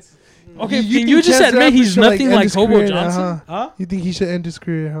like, Chance. Okay, You can think you just Chance admit Rapper he's should, nothing end like his Hobo career now, Johnson? huh? Huh? You think he should end his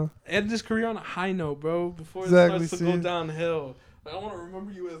career, huh? End this career on a high note, bro. Before Exactly, it starts to go see? downhill. Like, I want to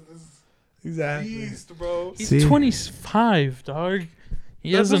remember you as this Exactly. beast, bro. He's See? 25, dog.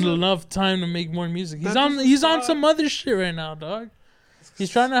 He That hasn't doesn't- enough time to make more music. He's that on. doesn't He's on stop. some other shit right now, dog. He's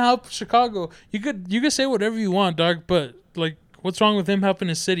trying to help Chicago. You could say whatever you want, dog. But like, what's wrong with him helping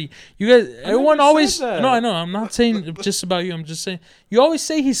his city? You guys, everyone never always. said that. No, I know. I'm not saying just about you. I'm just saying you always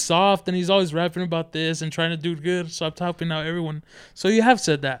say he's soft and he's always rapping about this and trying to do good. Stop helping out everyone. So you have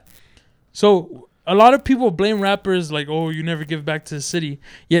said that. So a lot of people blame rappers like, oh, you never give back to the city.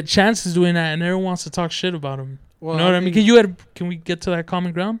 Yet Chance is doing that and everyone wants to talk shit about him. Well, You know what I mean? Can we get to that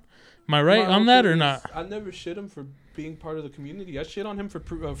common ground? Am I right my on whole that thing or is, not? I never shit him for being part of the community. I shit on him for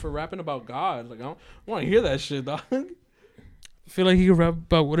rapping about God. Like, I don't want to hear that shit, dog. I feel like he can rap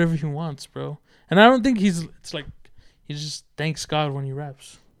about whatever he wants, bro. And I don't think it's like he just thanks God when he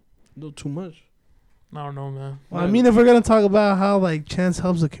raps. A little too much. I don't know, man. Well, I mean, if we're gonna talk about how like Chance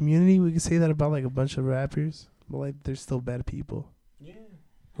helps the community, we could say that about like a bunch of rappers, but like they're still bad people. Yeah.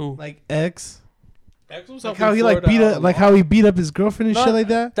 Who? Like X, X was like helping how he like Florida beat out up, a like lot. how he beat up his girlfriend and No, shit like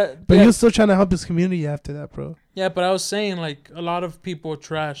that. That, But yeah, he was still trying to help his community after that, bro. yeah, but I was saying like a lot of people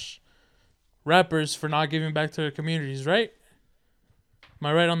trash rappers for not giving back to their communities, right? Am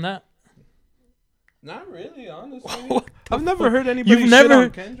I right on that? Not really, honestly. What I've never heard anybody You've shit never- on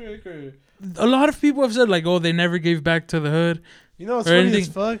Kendrick or A lot of people have said like, oh, they never gave back to the hood. You know what's Or funny as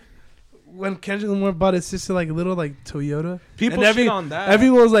anything- fuck? when Kendrick Lamar bought his sister like a little like Toyota. People And shit on that.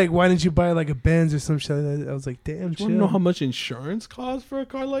 Everyone was like, "Why didn't you buy like a Benz or some shit like that?" I was like, "Damn, you want chill." to know how much insurance costs for a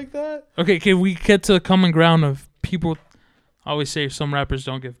car like that? Okay, can we get to the common ground of people always say some rappers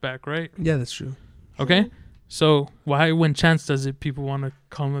don't give back, right? Yeah, that's true. Okay, so why when Chance does it, people want to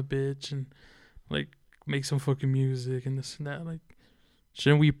call him a bitch and like make some fucking music and this and that? Like,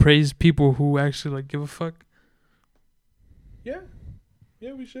 shouldn't we praise people who actually like give a fuck? Yeah.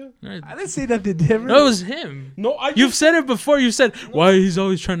 Yeah, we should. Right. I didn't say nothing different. No, it was him. No, You've said it before. You said why he's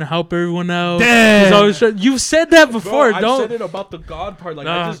always trying to help everyone out. Damn. He's always you've said that before. Bro, I Don't. said it about the God part. Like,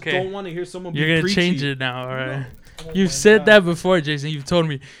 I just okay. don't want to hear someone You're be gonna preachy. change it now, all right? Oh You've my said God. that before, Jason. You've told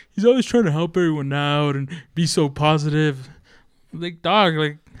me he's always trying to help everyone out and be so positive. Like, dog,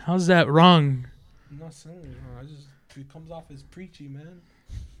 like, how's that wrong? I'm not saying it. I just it comes off as preachy, man.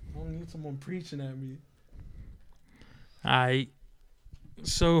 I don't need someone preaching at me.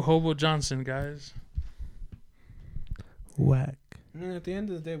 So Hobo Johnson, guys. Whack. I mean, at the end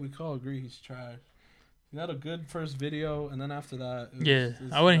of the day, we all agree he's trash. He had a good first video, and then after that,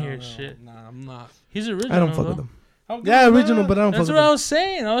 I wouldn't hear no, shit. Nah, I'm not. He's original. I don't fuck though. with him. How good Yeah, is original, that? but I don't That's fuck what with I him. was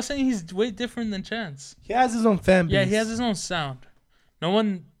saying. I was saying he's way different than Chance. He has his own fan base. Yeah, he has his own sound. No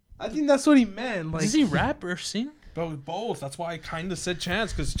one. I think that's what he meant. Like, Does he rap or sing? But both. That's why I kind of said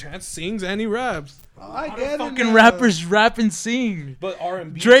Chance, because Chance sings and he raps. Oh, I How get do it fucking now. rappers rap and sing. But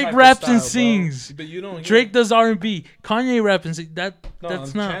R&B. Drake type of raps style, and bro. sings. But you don't. hear- Drake does R&B. Kanye raps and sing. No,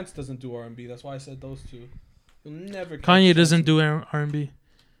 That's not. Chance doesn't do R&B. That's why I said those two. You'll never. catch Kanye Chance doesn't do- do R&B.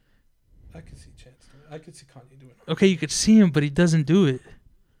 I could see Chance. I could see Kanye doing it. Okay, you could see him, but he doesn't do it.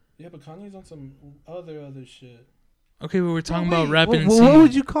 Yeah, but Kanye's on some other shit. Okay, but we're talking Wait, about rapping and what singing.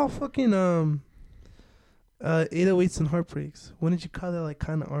 would you call fucking 808s and Heartbreaks? When did you call that like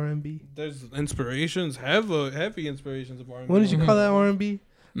kind of R&B? There's inspirations, heavy inspirations of R&B. When did you Mhm. call that R&B?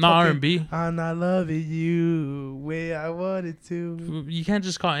 Not fucking- R&B. I'm not loving you way I wanted to. You can't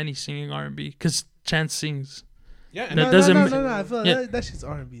just call any singing R&B because Chance sings. Yeah, That No, doesn't No, ma- no, no. I feel like Yeah. that shit's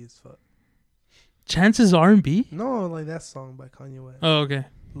R&B as fuck. Chance is R&B? No, like that song by Kanye West. Oh, okay.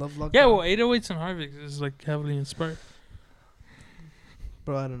 Love Luck. Yeah, well, 808s and Harvick is like heavily inspired.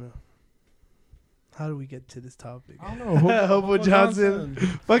 Bro, I don't know. How do we get to this topic? I don't know. Hobo Johnson.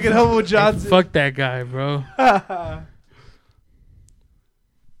 Fucking Hobo Hey, Johnson. fuck that guy, bro.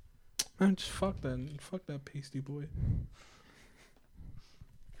 Man, just fuck that pasty boy.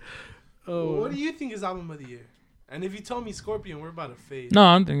 What do you think is album of the year? And if you told me Scorpion, we're about to fade. No,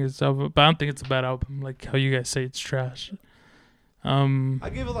 I don't think it's album, but I don't think it's a bad album. Like how you guys say it's trash. I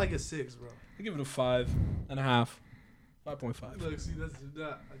give it like a 6, bro. I give it a 5.5. 5.5. Look, see, that's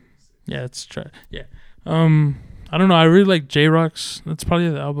that. Yeah, it's trash. Yeah. I don't know. I really like J-Rock's. That's probably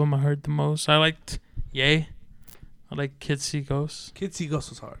the album I heard the most. I liked Yay. I like Kids See Ghosts. Kids See Ghosts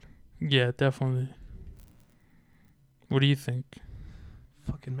was hard. Yeah, definitely. What do you think?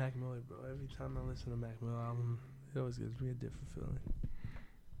 Fucking Mac Miller, bro. Every time I listen to Mac Miller album, it always gives me a different feeling.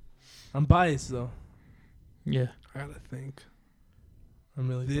 I'm biased though. Yeah. I gotta think. I'm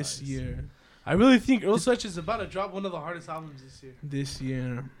really This biased. year. I really think Earl Sweatshirt is about to drop one of the hardest albums this year. This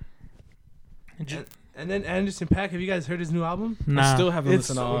year. And then Anderson .Paak, have you guys heard his new album? Nah. I still haven't It's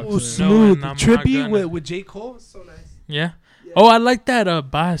listened to so Oxen. smooth, No, and I'm not trippy gonna. with J. Cole. It's so nice. Yeah. Yeah. Oh, I like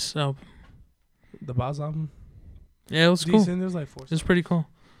that Bass album. The Boz album. Yeah, it was cool. Decent. There's like 4. It was pretty cool.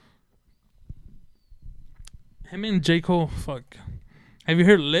 Him and J. Cole, fuck. Have you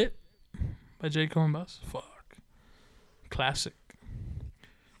heard Lit by J. Cole and Bass? Fuck. Classic.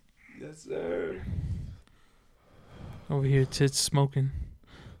 Yes, sir. Over here, tits smoking.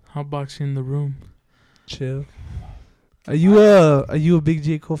 Hotboxing in the room. Chill. Are you a big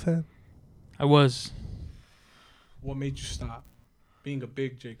J. Cole fan? I was. What made you stop being a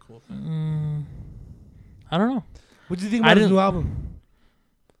big J. Cole fan? I don't know. What do you think I about his didn't- new album?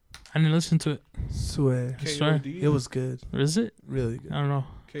 I didn't listen to it. Swear. I swear. KOD? It was good. Is it? Really good. I don't know.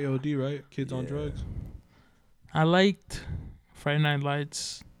 KOD, right? Kids on Yeah. drugs. I liked Friday Night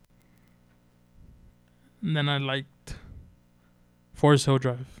Lights. And then I liked Forest Hill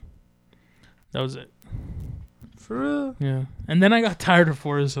Drive. That was it. For real? Yeah. And then I got tired of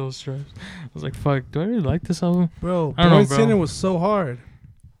Forest Hill Drive. I was like, fuck, do I really like this album? Bro, I don't know, Born bro. Sinner was so hard.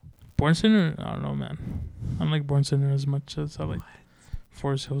 Born Sinner? I don't know, man. I don't like Born Sinner as much as I like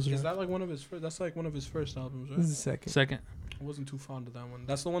Forest Hills Is Drive. that like one of his first? That's like one of his first albums, This right? is the second. Second. I wasn't too fond of that one.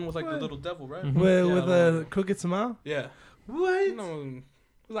 That's the one with like What? the little devil, right? Mhm. With, Yeah, with I don't know. Crooked Smile? Yeah. What? No, it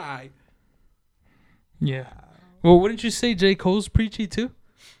was alright. Yeah. Well, wouldn't you say J. Cole's preachy too?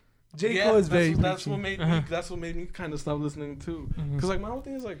 J. Yeah, Cole is very that's preachy. what made Uh-huh. me. That's what made me kind of stop listening too. Mhm. Cause like my whole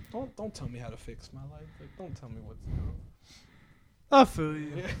thing is like, don't tell me how to fix my life. Like, don't tell me what to do. I feel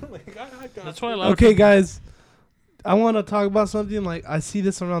you. Like, I got That's why a lot of Okay, people- guys. I want to talk about something. Like, I see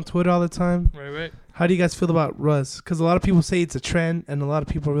this around Twitter all the time. Right. How do you guys feel about Russ? Because a lot of people say it's a trend, and a lot of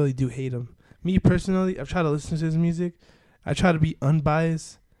people really do hate him. Me personally, I've tried to listen to his music. I try to be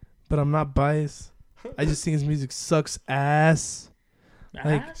unbiased, but I'm not biased. I just think his music sucks ass.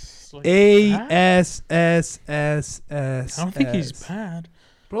 Like, Ass? Like, A-S-S-S-S. I don't think he's bad.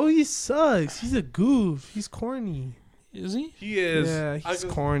 Bro, he sucks. He's a goof. He's corny. Is he? He is. Yeah, he's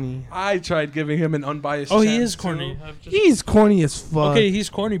corny. I tried giving him an unbiased. Oh, he chance, is corny. too. He's corny as fuck. Okay, he's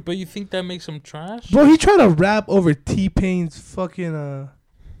corny, but you think that makes him trash? Bro, he tried to rap over T-Pain's fucking,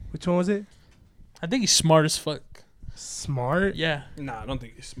 which one was it? I think he's smart as fuck. Smart? Yeah, Nah, I don't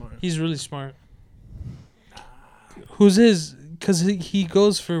think he's smart. he's really smart. Who's his? Because he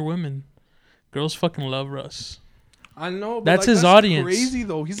goes for women. Girls fucking love Russ. I know. But That's like, his audience. Crazy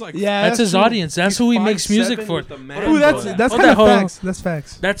though. He's like, Yeah, That's his true. audience. That's who he makes music for. Ooh, that's Hold kind on, of hold on. facts. That's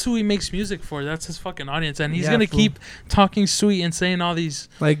facts. That's who he makes music for. That's his fucking audience, and he's Yeah, gonna fool. keep talking sweet and saying all these.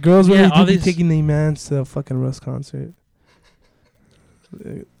 Like, girls Yeah, really all do be these- taking their mans to a fucking Russ concert.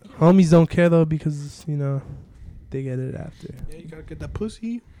 Homies don't care, though, because, you know, they get it after. Yeah, you gotta get that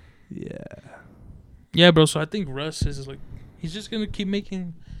pussy. Yeah. Yeah, bro. So I think Russ is like, he's just gonna keep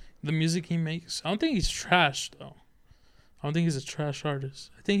making the music he makes. I don't think he's trash though. I don't think he's a trash artist.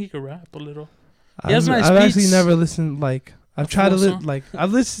 I think he could rap a little. He has nice I've actually beats. never listened, like, I've tried to, full song? like,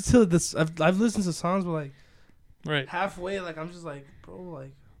 I've listened to this, I've listened to songs, but, like, Right. halfway, like, I'm just like, bro,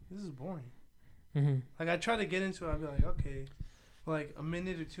 like, this is boring. Mm-hmm. Like, I try to get into it, I'll be like, okay. Like, a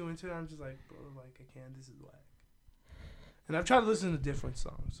minute or two into it, I'm just like, bro, like, I can't, this is whack. And I've tried to listen to different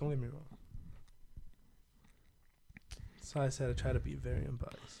songs, don't get me wrong. So I said I try to be very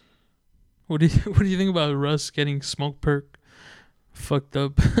unbiased. What do you think about Russ getting Smoke Perk fucked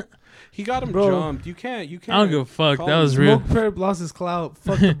up? He got him Bro. jumped. You can't. I don't give a fuck. call That him was real. Smoke Perp lost his clout.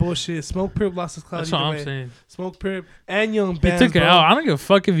 Fuck the bullshit. Smoke Perp lost his clout. That's what either I'm way. saying. Smoke Perp and Young He Bands. took it bro. out. I don't give a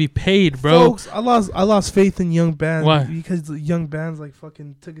fuck if he paid, bro. Folks, I lost faith in Young Bands. Why? Because the Young Bands like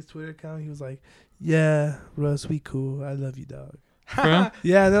fucking took his Twitter account. He was like, "Yeah, Russ, we cool. I love you, dog." Bro.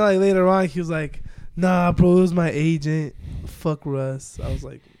 Yeah, and then like later on, he was like, "Nah, bro, it was my agent. Fuck Russ." I was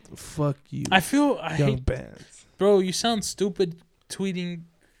like, "Fuck you, I Young hate, Bands." bro. You sound stupid tweeting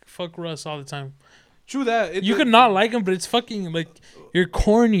 "fuck Russ" all the time. True that. You could not like him, but it's fucking like you're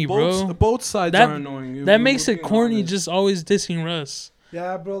corny, bro. Both sides That- are annoying. That If makes we're it being corny, honest. just always dissing Russ.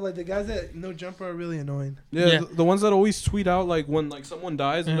 Yeah, bro, like the guys that No Jumper are really annoying. Yeah, Yeah. The ones that always tweet out like when like someone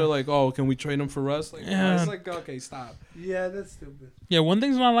dies and Yeah. they're like, "Oh, can we trade him for Russ?" Like, Yeah. it's like, okay, stop. Yeah, that's stupid. Yeah, one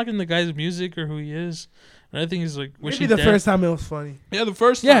thing's not liking the guy's music or who he is. Another thing is like Maybe wishing the dead. first time it was funny. Yeah, the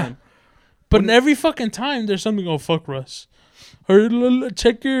first Yeah. time. But when- every fucking time there's something. Oh fuck Russ, or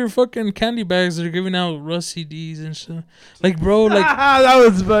check your fucking candy bags. They're giving out Russ CDs and shit. Like bro, like that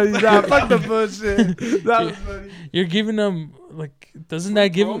was funny. Nah, fuck the bullshit. That was funny. you're giving them like. Doesn't Free that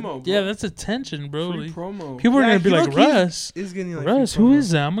give? promo, bro. Yeah, that's attention, bro. Free Like, promo. people are Yeah, gonna be he like low-key Russ. Is getting like Russ, free who promo. is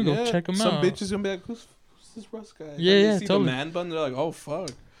that? I'm gonna go Yeah, check him some out. bitches gonna be like, "Who's this Russ guy?" Yeah, And they yeah, see totally. the man bun, they're like, "Oh fuck." I know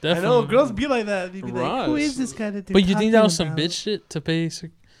Definitely. girls be like that. They be like, "Who Russ. is this guy that?" they're But you think that talking was some about?" bitch shit to pay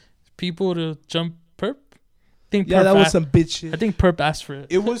people to jump perp? Think Yeah, Perp that was asked- some bitch shit. I think Perp asked for it.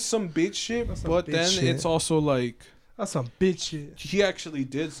 It was some bitch shit, That's some but bitch then shit. it's also like That's some bitch shit. he actually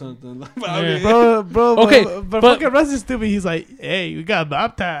did something. But Yeah. I mean, Bro, Okay, but but- fucking Russ is stupid. He's like, "Hey, we got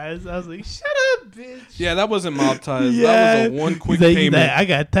baptized." I was like, "Shut up, bitch." yeah, that wasn't mob ties. Yeah. That was a one quick He's like, payment. I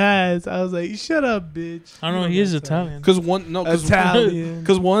got ties. I was like, "Shut up, bitch." I don't know. You He is got ties. Italian. Because one, no, Italian.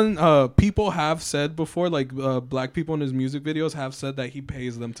 because one, people have said before, like black people in his music videos have said that he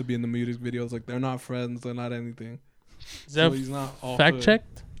pays them to be in the music videos. Like they're not friends, they're not anything. Is So that he's not all fact hood.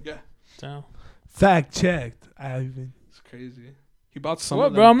 checked? Yeah, Damn. Fact checked, Ivan. it's crazy. He bought some What,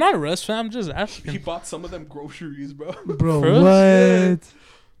 of bro? them. I'm not a Russ fan. I'm just He asking. bought some of them groceries, bro. Bro, For us? what?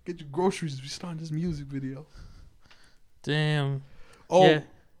 Get your groceries. We starting this music video. Damn. Oh, Yeah.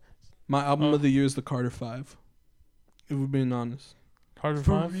 my album Oh. of the year is the Carter 5. If we're being honest, Carter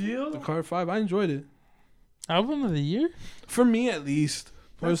For 5. the real? Carter 5, I enjoyed it. Album of the year? For me, at least,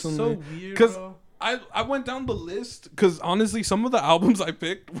 That's personally. so weird, 'Cause- bro. I went down the list because honestly, some of the albums I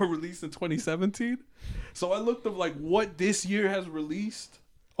picked were released in 2017. So I looked up like what this year has released.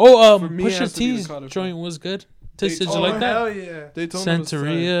 Oh, For me, it has Pusha to be the T's Carter joint was good. Did Oh, you like that? Hell yeah. Daytona was tight.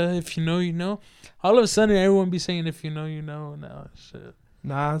 Santeria, if you know, you know. All of a sudden, everyone be saying, if you know, you know. No, shit.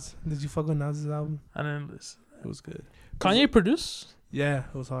 Nas. Did you fuck with Nas's album? I didn't listen. It was good. Kanye produced? Yeah,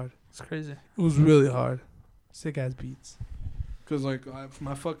 it was hard. It's crazy. It was really hard. Sick ass beats. Because like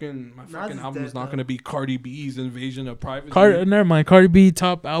my fucking is album is dead, not though. gonna be Cardi B's Invasion of Privacy. Never mind. Cardi B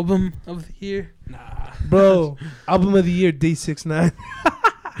top album of the year. Nah. Bro, album of the year, Day 6ix9ine.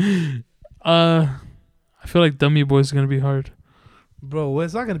 I feel like Dummy Boy is gonna be hard. Bro, well,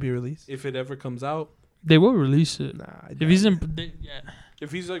 it's not gonna be released. If it ever comes out, They will release it. Nah, If he's in, yeah.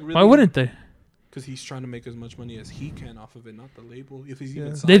 if he's like really, Why wouldn't they? Because he's trying to make as much money as he can off of it, not the label. If he's Yeah.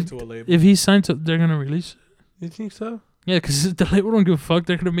 even They've- signed to a label, If he's signed to, they're gonna release it. You think so? Yeah, because the label don't give a fuck.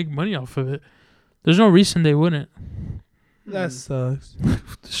 They're gonna make money off of it. There's no reason they wouldn't. That sucks.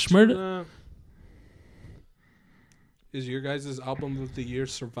 Smurda. Is your guys' album of the year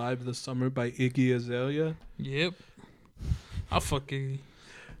 "Survive the Summer" by Iggy Azalea? Yep. I'll fucking.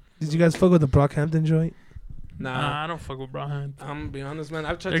 Did you guys fuck with the Brockhampton joint? Nah, I don't fuck with Brockhampton. I'm gonna be honest, man.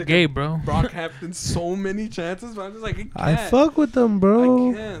 I've tried They're to gay, give bro. Brockhampton so many chances, but I'm just like, I can't. I fuck with them,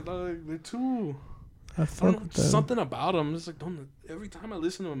 bro. I can't. Like, they're too. I I fuck don't know, with them. something about them. It's like, don't. Every time I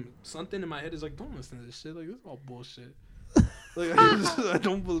listen to them, something in my head is like, don't listen to this shit. Like, this is all bullshit. Like, I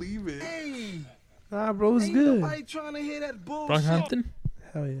don't believe it. Nah, bro, it's good. Trying to hear that bullshit. Brockhampton?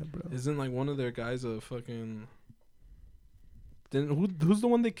 Hell yeah, bro. Isn't like one of their guys a fucking? Then who's the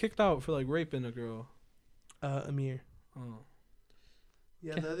one they kicked out for like raping a girl? Amir. Oh.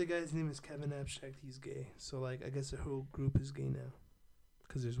 Yeah, the other guy's name is Kevin Abstract. He's gay. So, like, I guess the whole group is gay now.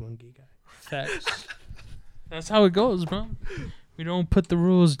 Because there's one gay guy. Facts. That's how it goes, bro. We don't put the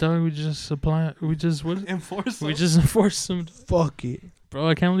rules, dog. We just apply. We just what? Enforce. We just enforce them, Fuck it. bro.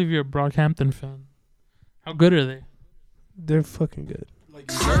 I can't believe you're a Brockhampton fan. How good are they? They're fucking good. Like,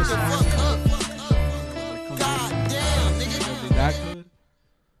 that good?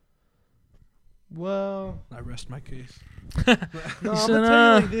 Well, I rest my case. no, He I'm said, gonna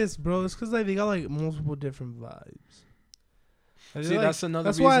tell you like this, bro. It's because like they got like multiple different vibes. Like, See, they're, like- that's another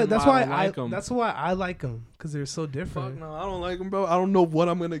That's reason why. That's why I like them. That's why I like them because they're so Fuck different. no, I don't like them, bro. I don't know what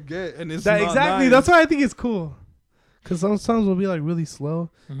I'm gonna get, and it's That, not exactly. nice. That's why I think it's cool. Cause some songs will be like really slow,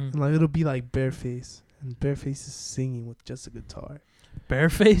 Mhm. and like it'll be like Bareface, and Bareface is singing with just a guitar.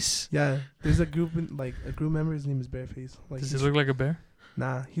 Bareface? Yeah, there's a group a group member. His name is Bareface. Like, Does he he's- look like a bear?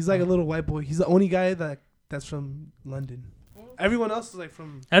 Nah, he's like a little white boy. He's the only guy that's from London. Everyone else is like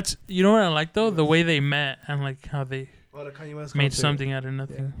from That's you know what I like though, the way they met and like how they the Kanye West made concert. something out of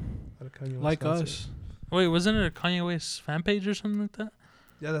nothing. At a Kanye West like concert. us. Wait, wasn't it a Kanye West fan page or something like that?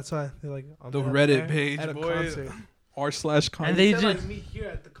 Yeah, that's why they're like on The there Reddit page, at a boy. concert. r/con. And they said, like, just- meet here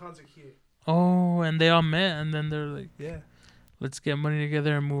at the concert here. Oh, and they all met and then they're like, Yeah, let's get money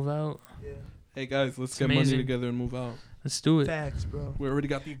together and move out. yeah. Hey guys, let's It's get amazing. money together and move out. Let's do it. Facts, bro. We already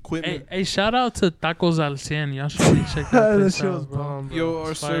got the equipment. Hey, shout out to Tacos Al Cien. Y'all should really check that That place shit was out, bro. bomb, bro. Yo,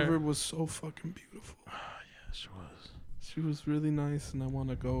 our It's fire. server was so fucking beautiful. Yeah, she was. She was really nice, and I want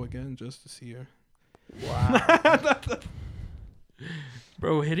to go again just to see her. Wow.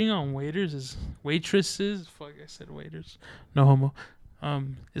 Bro, hitting on waitresses. Fuck, I said waiters. No homo.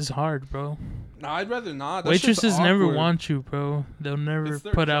 Is hard, bro. No, I'd rather not. That shit's Waitresses never awkward. want you, bro. They'll never It's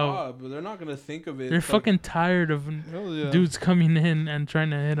their put out. job, but they're not gonna think of it. They're like, fucking tired of hell yeah. dudes coming in and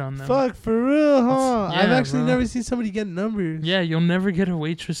trying to hit on them. Fuck, for real, huh? That's- I've yeah, actually bro. never seen somebody get numbers. Yeah, you'll never get a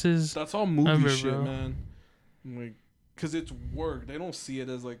waitress's. That's all movie Ever, shit, bro. man. Like, cause it's work. They don't see it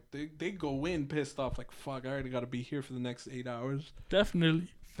as like they go in pissed off. Like, fuck, I already got to be here for the next 8 hours. Definitely.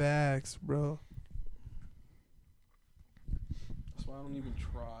 Facts, bro. That's why I don't even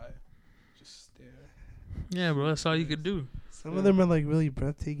try. Just stare. Yeah, bro. That's all you could do. Some of them are like really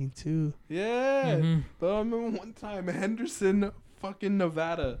breathtaking too. Yeah. Mhm. But I remember one time, Henderson, fucking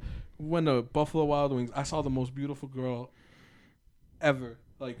Nevada, went to Buffalo Wild Wings. I saw the most beautiful girl ever.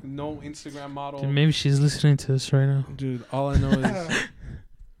 Like, no Instagram model. Dude, maybe she's listening to this right now. Dude, all I know is,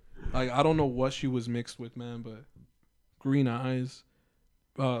 like, I don't know what she was mixed with, man, but green eyes,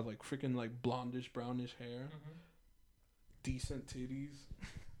 like freaking like blondish, brownish hair, decent titties.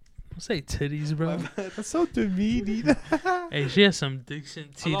 Don't say titties, bro. That's so demeaning. Hey, she has some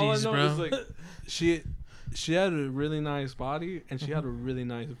decent And all I titties, know bro. is, like, she had a really nice body and she had a really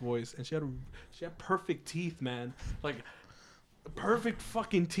nice voice and she had perfect teeth, man. Like, perfect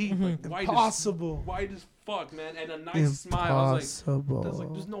fucking teeth, like white Impossible. white as fuck, man, and a nice smile. I was Impossible.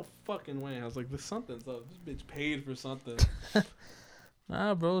 like, there's no fucking way. I was like, there's something's up. This bitch paid for something.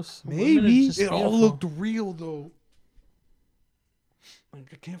 Nah, bro. Maybe. women are just It all beautiful. looked real though. Like,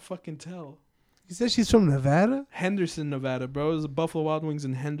 I can't fucking tell. You said she's from Nevada? Henderson, Nevada, bro. It was Buffalo Wild Wings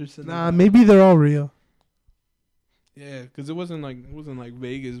in Henderson. Nah, Nevada. maybe they're all real. Yeah, because it wasn't like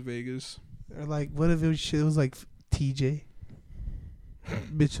Vegas. Or like, what if it was like TJ?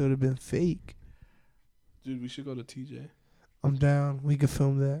 Bitch would have been fake. Dude, we should go to TJ. I'm down. We could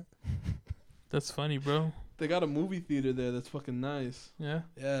film that. That's funny, bro. They got a movie theater there that's fucking nice. Yeah.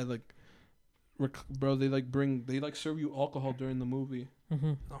 Yeah, like, bro, they like serve you alcohol during the movie.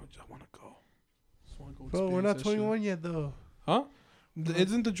 Mm-hmm. Oh, I want to go. want to go. Bro, we're not experience that shit. 21 yet, though. Huh?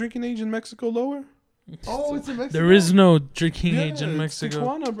 Isn't the drinking age in Mexico lower? Oh, it's in Mexico. There is no drinking age in it's Mexico.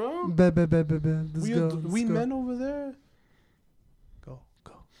 Tijuana, bro. Bet. Let's We go. we let's go. men over there. Go.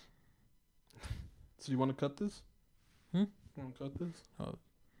 So you want to cut this? Hmm? Want to cut this?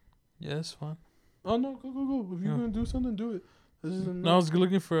 Yeah, that's fine. Oh no, go. If you're Yeah. gonna do something, do it. This is No, I was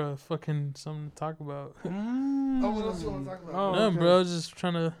looking for a fucking something to talk about. Oh, what else you want to talk about? Oh, No, okay. bro, I was just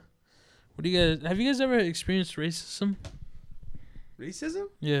trying to. What do you guys? Have you guys ever experienced racism? Racism?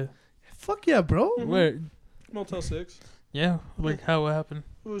 Yeah. Fuck yeah, bro. Mhm. Where? Motel 6. Yeah. Like how it happened?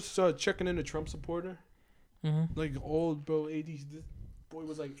 It was checking in a Trump supporter. Mm-hmm. Like old bro, 80s. This boy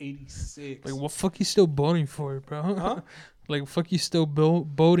was like 86. Like, what fuck you still voting for, bro? Huh? Like, fuck you still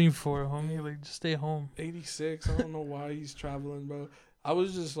voting for, homie? Like, just stay home. 86. I don't know why he's traveling, bro. I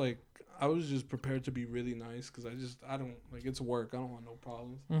was just prepared to be really nice because I don't like it's work. I don't want no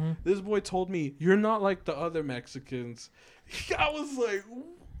problems. Mm-hmm. This boy told me, "You're not like the other Mexicans." I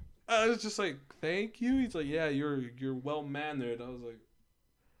was just like, "Thank you." He's like, "Yeah, you're well mannered." I was like,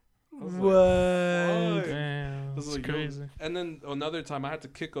 What? "Fuck." Damn, I was that's like, yo. crazy. And then another time, I had to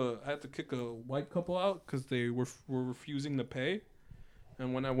kick a white couple out because they were refusing to pay.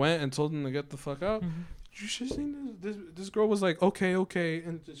 And when I went and told them to get the fuck out, Mhm. you should have seen this girl was like, okay.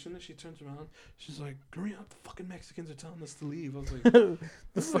 And as soon as she turns around, she's like, hurry up, the fucking Mexicans are telling us to leave. I was like,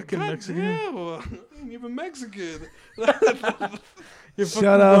 The fucking God Mexican. damn, I ain't even Mexican. You're Shout fucking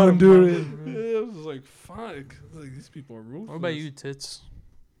out bottom, Honduras. bro. Yeah, I was like, fuck. Like, these people are ruthless. What about you, Tits?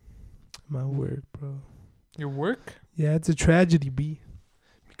 My word, bro. Your work? Yeah, it's a tragedy, B.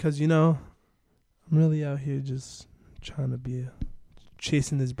 Because, I'm really out here just trying to be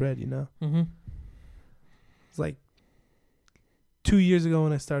chasing this bread, Mm-hmm. It's like 2 years ago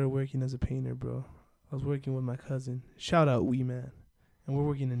when I started working as a painter, bro. I was working with my cousin. Shout out Wee Man. And we're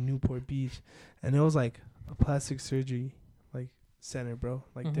working in Newport Beach. And it was like a plastic surgery, like, center, bro.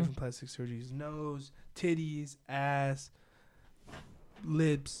 Like, Mhm. different plastic surgeries. Nose, titties, ass,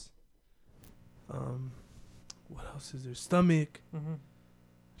 lips. What else is there? Stomach. Mm-hmm.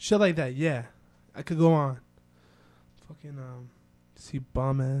 Shit like that, yeah. I could go on. Fucking, see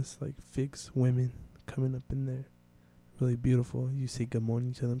bomb-ass, like, fix women coming up in there. Really beautiful. You say good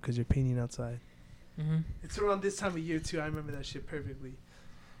morning to them because you're painting outside. Mm-hmm. It's around this time of year, too. I remember that shit perfectly.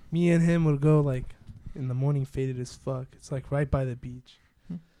 Me and him would go, like, in the morning, faded as fuck. It's, like, right by the beach.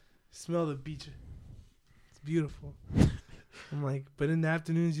 Hmm. Smell the beach. It's beautiful. I'm like, but in the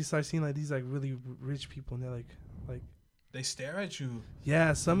afternoons, you start seeing, like, these, like, really rich people, and they're, like, They stare at you.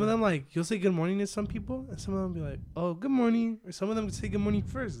 yeah, some of them, like, you'll say good morning to some people, and some of them be like, oh, good morning. Or some of them would say good morning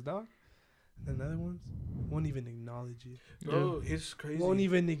first, dog. And then other ones won't even acknowledge you. Bro, it's crazy. Won't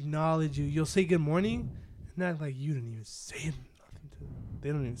even acknowledge you. You'll say good morning, and act like you didn't even say nothing to them. They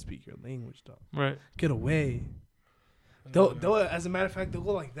don't even speak your language, dog. Right. Get away. They'll, as a matter of fact, they'll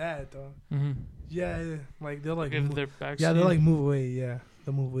go like that, dog. Mm-hmm. Yeah, like, they'll, like, Give their back. yeah, they'll, like, move away, yeah.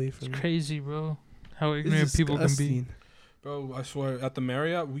 They'll move away from It's you. crazy, bro. How It's ignorant people can be. disgusting. Bro, I swear, at the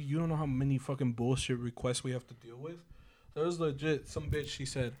Marriott, you don't know how many fucking bullshit requests we have to deal with. There was legit some bitch, she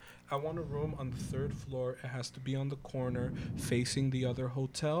said, I want a room on the 3rd floor. It has to be on the corner facing the other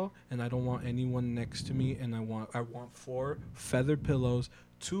hotel, and I don't want anyone next to me, and I want 4 feathered pillows,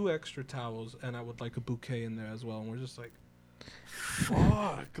 2 extra towels, and I would like a bouquet in there as well. And we're just like,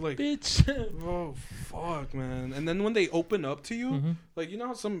 fuck. Like, Bitch. bro, fuck, man. And then when they open up to you, Mm-hmm. like, you know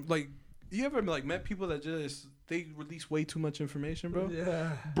how some, like, you ever, like, met people that just, they release way too much information, bro?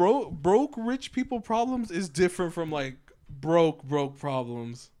 Yeah. Broke rich people problems is different from like broke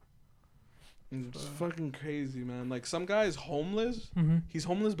problems. It's fucking crazy, man. Like some guy is homeless. Mm-hmm. He's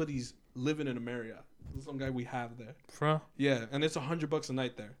homeless, but he's living in a Marriott. There's some guy we have there. Bro. Yeah, and it's $100 a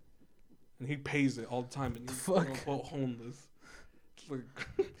night there, and he pays it all the time. And he's Fuck. quote homeless. It's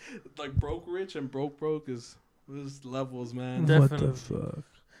like like broke rich and broke is there's levels, man. Def- What Definitely. the fuck?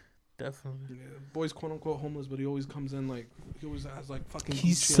 Definitely. Yeah, boy's quote unquote homeless, but he always comes in like he always has like fucking.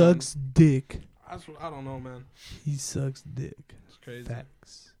 He Gucci sucks dick. on. I don't know, man. He sucks dick. It's crazy.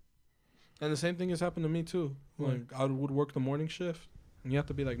 Facts. And the same thing has happened to me too. What? Like I would work the morning shift, and you have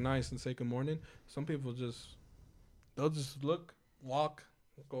to be like nice and say good morning. Some people they'll just look, walk,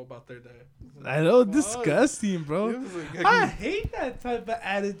 go about their day. I know, Fuck. disgusting, bro. It was like, I hate that type of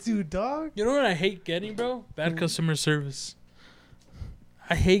attitude, dog. You know what I hate getting, bro? Bad customer service.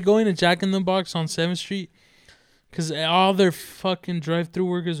 I hate going to Jack in the Box on 7th Street because all their fucking drive-thru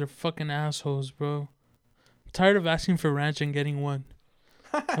workers are fucking assholes, bro. I'm tired of asking for ranch and getting one.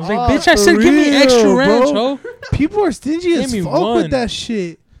 I was like, Oh, bitch, I said for give me extra real, ranch, bro. ho. People are stingy Give as me fuck one. with that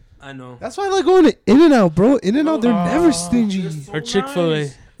shit. I know. That's why I like going to In-N-Out, bro. In-N-Out, they're never Oh. stingy. They're so Or Chick-fil-A.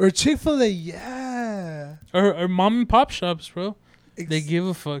 nice. Or Chick-fil-A, yeah. Or mom and pop shops, bro. They give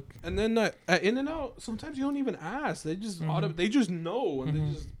a fuck. And then at In-N-Out, sometimes you don't even ask. They just they just know and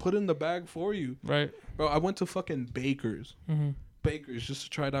they just put in the bag for you. Right. Bro, I went to fucking Baker's. Mm-hmm. Baker's just to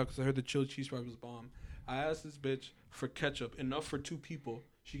try it out because I heard the chili cheese fry was bomb. I asked this bitch for ketchup, enough for 2 people.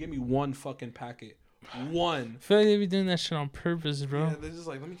 She gave me 1 fucking packet. 1. I feel like they be doing that shit on purpose, bro. Yeah, they're just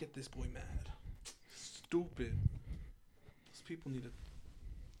like, let me get this boy mad. Stupid. Those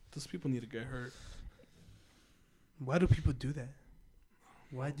people need to get hurt. Why do people do that?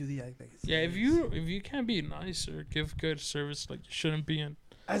 Why do they act like it's Yeah, if you can't be nice or give good service, like you shouldn't be in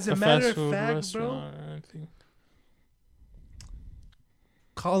As a a matter fast of food fact, bro, restaurant or anything.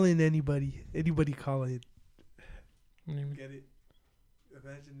 call in anybody. Anybody call in. What do you mean? Get it?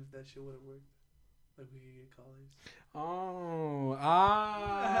 Imagine if that shit would have worked. Like we could get callers. Oh,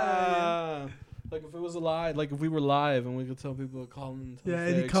 like if it was a live, like if we were live and we could tell people to call in. Yeah, their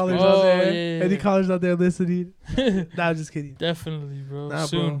any experience. callers Oh, out there? yeah. Any callers out there listening? Nah, I'm just kidding. Definitely, bro. Nah,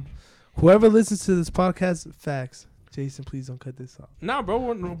 Soon. bro. Whoever listens to this podcast, facts. Jason, please don't cut this off. Nah,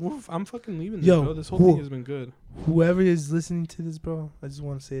 bro, I'm fucking leaving this, Yo, bro. This whole who- thing has been good. Whoever is listening to this, bro, I just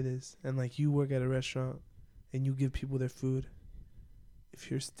want to say this. And like you work at a restaurant and you give people their food. If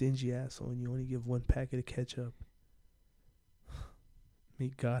you're a stingy asshole and you only give 1 packet of ketchup,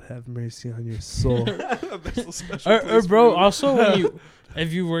 may God have mercy on your soul. That's a special Or place bro, for you. also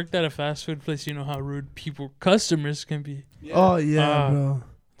if you worked at a fast food place, you know how rude customers can be. Yeah. Oh yeah, Ah. bro.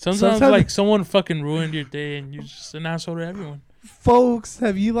 Sometimes Sometimes- like someone fucking ruined your day and you're just an asshole to everyone. Folks,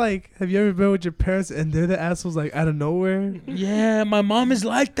 have you ever been with your parents and they're the assholes like out of nowhere? Yeah, my mom is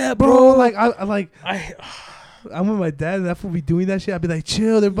like that, Bro, bro. like I'm with my dad and that fool be doing that shit. I'd be like,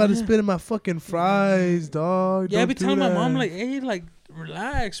 chill, they're about to Yeah. spit in my fucking fries, dog. Yeah, I Don't be do telling my that." mom like, hey, like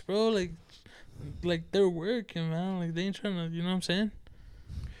relax, bro. Like they're working, man. Like they ain't trying to, you know what I'm saying?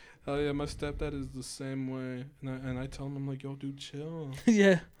 Oh yeah, my stepdad is the same way, and I tell him, I'm like, yo, dude, chill,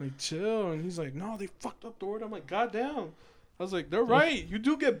 Yeah. like chill, and he's like, no, they fucked up the order. I'm like, goddamn. I was like, they're right. You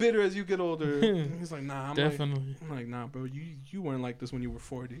do get bitter as you get older. And he's like, nah. Definitely. I'm like, nah, bro. You weren't like this when you were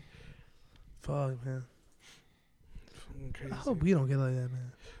 40. Fuck, man. Fucking crazy. I hope we don't get like that,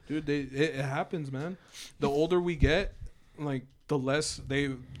 man. Dude, it happens, man. The older we get, like the less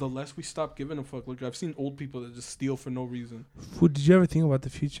we stop giving a fuck. Like I've seen old people that just steal for no reason. Fool, did you ever think about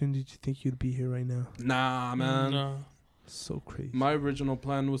the future and did you think you'd be here right now? Nah, man. No. So crazy. My original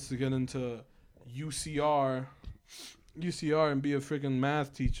plan was to get into UCR and be a freaking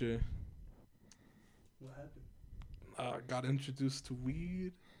math teacher. What happened? Got introduced to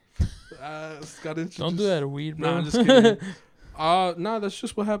weed. Got introduced. Don't do that to weed, bro. Nah, I'm just kidding. Nah, that's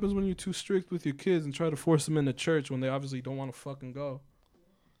just what happens when you're too strict with your kids and try to force them into church when they obviously don't want to fucking go.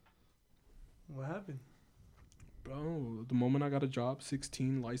 What happened? Bro, the moment I got a job,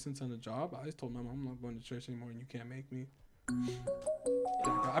 16, license and a job, I just told my mom I'm not going to church anymore and you can't make me.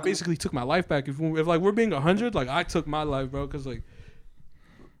 I basically took my life back. If like we're being 100, like I took my life, bro, because like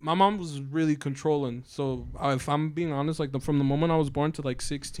my mom was really controlling. So if I'm being honest, like from the moment I was born to like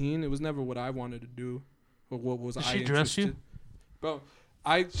 16, it was never what I wanted to do, or what was Did I she dress you? interested. Bro,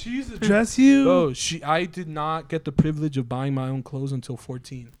 she used to Dress you? Bro, I did not get the privilege of buying my own clothes until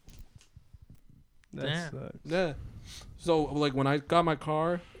 14. That Damn. sucks. Yeah. So like when I got my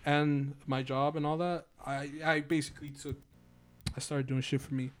car and my job and all that, I basically I started doing shit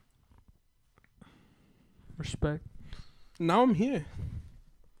for me. Respect. Now I'm here.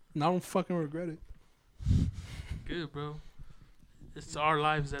 Now I don't fucking regret it. Good, bro. It's our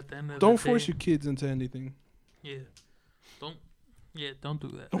lives at the end of Don't the day. force your kids into anything. Yeah. Don't do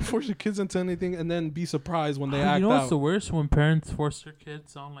that. Don't force your kids into anything and then be surprised when they You act know what's out. the worst? When parents force their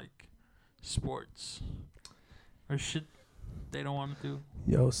kids on like sports or shit they don't want to do.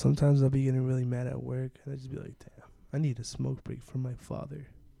 Yo, sometimes I'll be getting really mad at work and I just be like, damn, I need a smoke break from my father.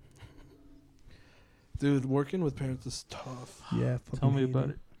 Dude, working with parents is tough. Yeah, Tell me about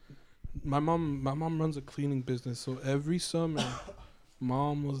it. My mom runs a cleaning business, so every summer,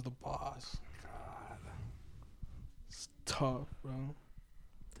 mom was the boss. God. It's tough, bro.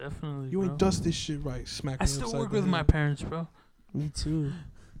 Definitely. You bro. ain't dust this shit right. Smack I me still upside work the with head. my parents, bro. Me too.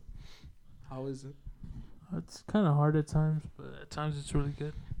 How is it? It's kind of hard at times, but at times it's really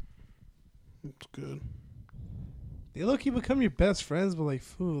good. It's good. They low-key become your best friends, but like,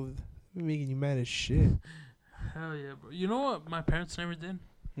 fool, they're making you mad as shit. Hell yeah, bro. You know what my parents never did?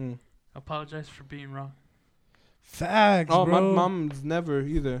 Hmm. Apologize for being wrong. Facts, Oh, bro. my mom's never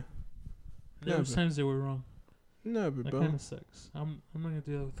either. There Never. was times they were wrong. Never, That bro. kind of sucks. I'm not gonna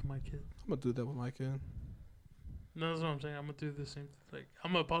do that with my kid. I'm gonna do that with my kid. No, that's what I'm saying. I'm gonna do the same. Like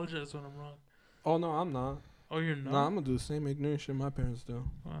I'm gonna apologize when I'm wrong. Oh no, I'm not. Oh, you're not. Nah, I'm gonna do the same ignorant shit my parents do.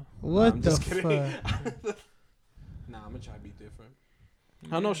 Wow. What I'm the just kidding. fuck? Nah, I'm gonna try to be different.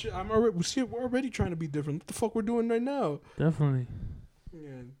 I know shit. We're already trying to be different. What the fuck we're doing right now? Definitely. Yeah.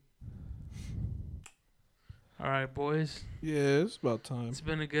 All right, boys. Yeah, it's about time. It's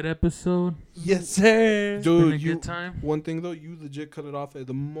been a good episode. Yes, sir. It's been a Dude, good time. one thing though, you legit cut it off at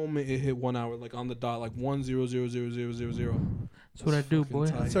the moment it hit 1 hour, like on the dot, like 1:00:00:00. That's what I do, fucking boy.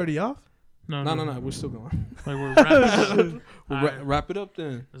 tight. It's already off. No, we're still going. Like we're wrapping up. All right, Wrap it up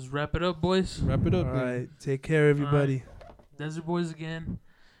then. let's wrap it up, boys. Wrap it All up then. right. Take care, everybody. Desert Boys again.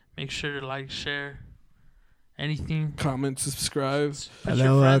 Make sure to like, share, anything. Comment, subscribe. Put your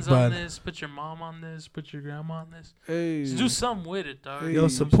Allahu friends on Akbar. this. Put your mom on this. Put your grandma on this. Hey. Just do something with it, dog. Hey. Yo,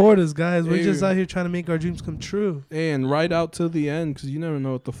 support us, guys. We're Hey. just out here trying to make our dreams come true. Hey, and ride out till the end, because you never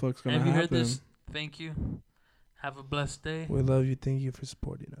know what the fuck's gonna And if you happen. heard this, thank you. Have a blessed day. We love you. Thank you for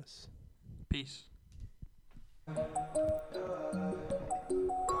supporting us. Peace.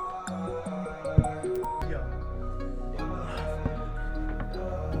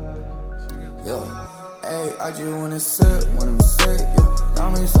 Yo, hey, I just wanna sip, wanna sit, yeah.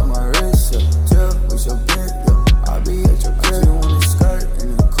 Diamonds on my wrist, yeah. Chill with your bitch, yeah. I'll be at your crib. You want a skirt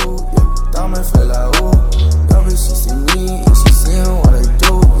in the coupe, yeah. Diamond feel like ooh. Yo, bitch, she see me and she seeing what I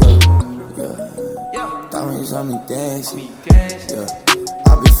do, yeah. Yeah. Diamonds on me dancing, yeah.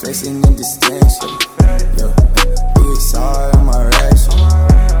 I'll be flexing in distance, yeah.